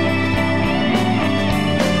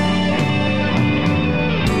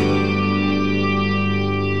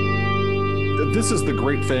 This is the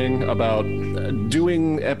great thing about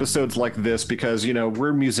doing episodes like this, because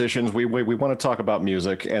we're musicians, we want to talk about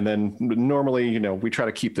music, and then normally we try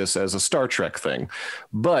to keep this as a Star Trek thing,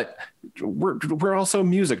 but we're also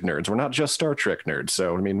music nerds. We're not just Star Trek nerds.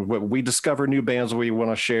 So we discover new bands we want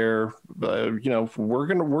to share. We want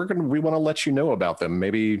to let you know about them.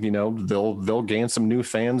 Maybe they'll gain some new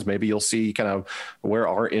fans. Maybe you'll see kind of where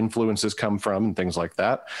our influences come from and things like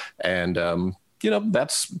that. And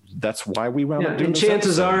that's why we wound up doing and this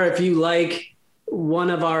chances episode. are, if you like one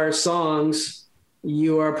of our songs,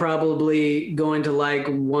 you are probably going to like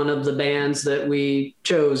one of the bands that we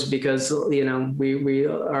chose, because we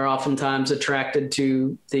are oftentimes attracted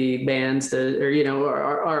to the bands that,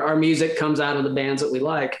 or our music comes out of the bands that we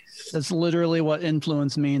like. That's literally what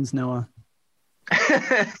influence means, Noah.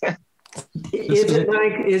 Is it,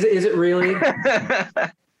 Mike? Is it really?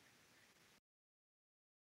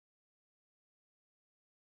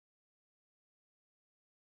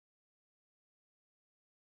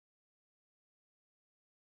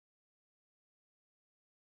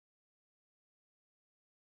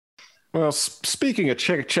 Well, speaking of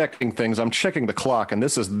checking things, I'm checking the clock, and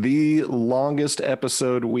this is the longest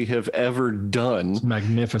episode we have ever done. It's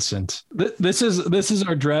magnificent. This is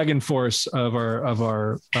our Dragon Force of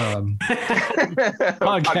our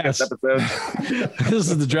podcast episode. This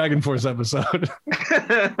is the Dragon Force episode.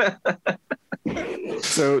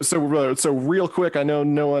 So real quick, I know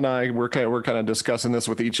Noah and I we're kind of discussing this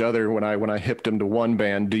with each other when I hipped him to one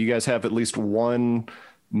band. Do you guys have at least one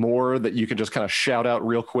more that you can just kind of shout out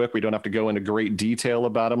real quick? We don't have to go into great detail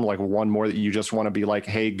about them. Like one more that you just want to be like,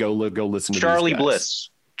 hey, go listen to Charlie these guys. Bliss.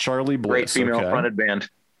 Charlie Bliss. Great female fronted band.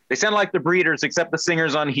 They sound like the Breeders, except the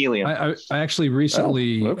singer's on helium. I actually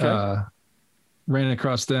recently ran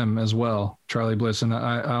across them as well, Charlie Bliss, and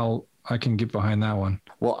I can get behind that one.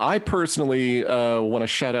 Well, I personally want to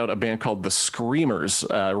shout out a band called The Screamers.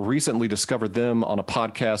 Recently discovered them on a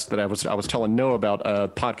podcast that I was telling Noah about, a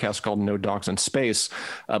podcast called No Dogs in Space.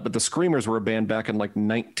 But The Screamers were a band back in like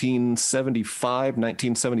 1975,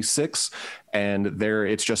 1976. And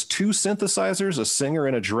it's just two synthesizers, a singer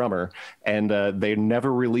and a drummer. And they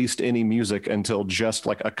never released any music until just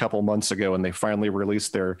like a couple months ago. And they finally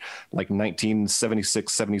released their like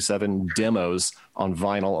 1976, 77 demos on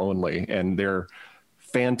vinyl only. And they're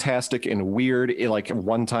fantastic and weird. Like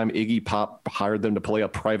one time Iggy Pop hired them to play a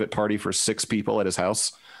private party for 6 people at his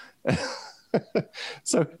house.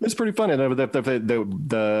 So it's pretty fun. And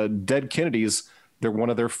the Dead Kennedys, one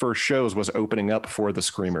of their first shows was opening up for The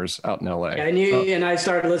Screamers out in LA. And I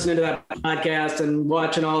started listening to that podcast and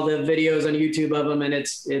watching all the videos on YouTube of them. And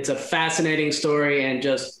it's a fascinating story and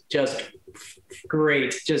just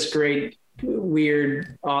great,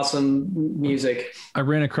 weird, awesome music. I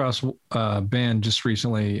ran across a band just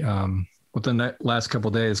recently within the last couple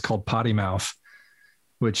of days called Potty Mouth,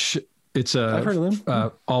 which it's I've heard of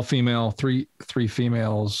them. All female, three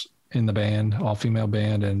females in the band, all female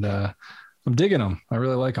band. And I'm digging them. I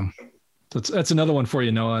really like them. That's another one for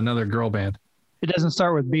you, Noah, another girl band. It doesn't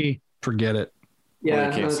start with B. Forget it. Yeah,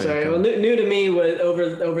 I'm sorry. Well, new to me was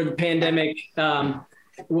over the pandemic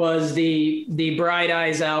was the Bright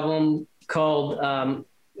Eyes album called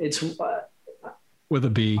it's with a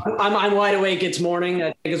B. I'm wide awake. It's morning,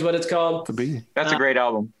 I think is what it's called. The B. That's a great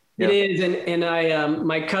album. It is, and I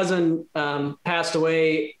my cousin passed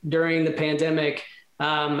away during the pandemic,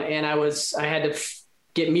 and I had to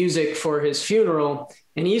get music for his funeral,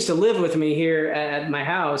 and he used to live with me here at my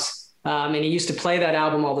house, and he used to play that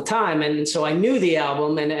album all the time, and so I knew the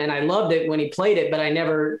album, and I loved it when he played it, but I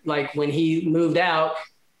never, like when he moved out,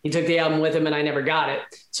 he took the album with him and I never got it.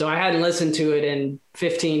 So I hadn't listened to it in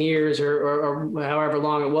 15 years or however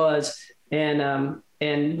long it was. And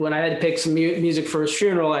when I had to pick some music for his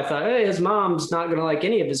funeral, I thought, hey, his mom's not going to like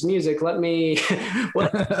any of his music. Let me,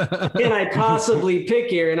 what can I possibly pick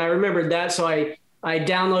here? And I remembered that. So I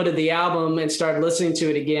downloaded the album and started listening to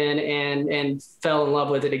it again and fell in love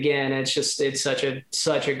with it again. It's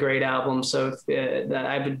such a great album. So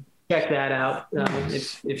I would check that out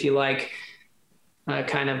if you like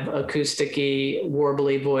kind of acousticy,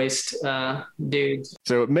 warbly voiced dudes.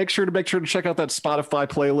 So make sure to check out that Spotify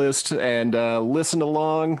playlist and listen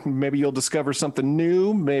along. Maybe you'll discover something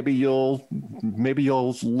new. Maybe you'll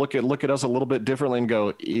look at us a little bit differently and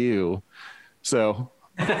go, ew. So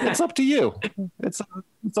it's up to you. It's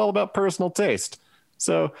all about personal taste.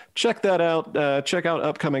 So check that out. Check out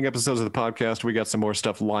upcoming episodes of the podcast. We got some more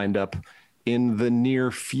stuff lined up in the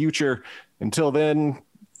near future. Until then,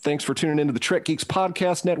 thanks for tuning into the Trek Geeks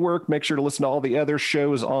Podcast Network. Make sure to listen to all the other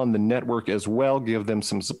shows on the network as well. Give them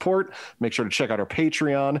some support. Make sure to check out our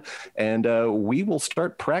Patreon. And we will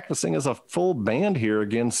start practicing as a full band here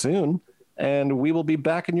again soon. And we will be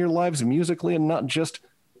back in your lives musically and not just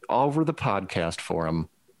over the podcast forum.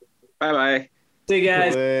 Bye-bye. See you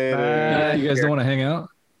guys. Bye. You guys don't want to hang out?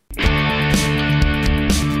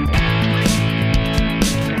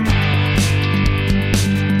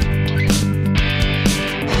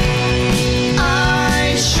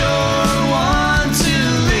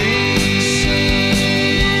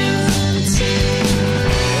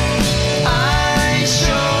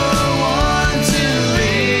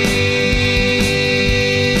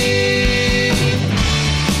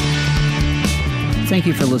 Thank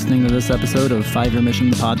you for listening to this episode of 5 Year Mission,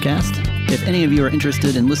 the podcast. If any of you are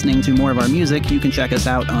interested in listening to more of our music, you can check us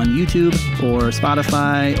out on YouTube or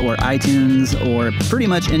Spotify or iTunes or pretty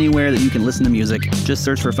much anywhere that you can listen to music. Just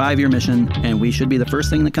search for 5 Year Mission and we should be the first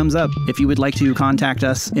thing that comes up. If you would like to contact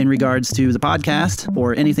us in regards to the podcast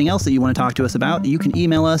or anything else that you want to talk to us about, you can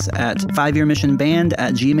email us at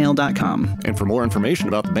 5yearmissionband@gmail.com. And for more information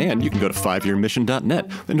about the band, you can go to 5yearmission.net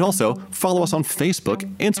and also follow us on Facebook,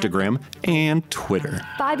 Instagram, and Twitter.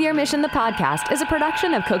 5 Year Mission, the podcast is a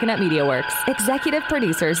production of Coconut Media Works. Networks, executive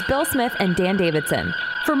producers Bill Smith and Dan Davidson.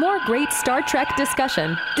 For more great Star Trek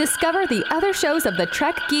discussion, discover the other shows of the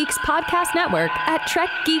Trek Geeks Podcast Network at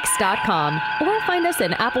trekgeeks.com or find us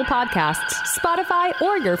in Apple Podcasts, Spotify,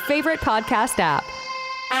 or your favorite podcast app.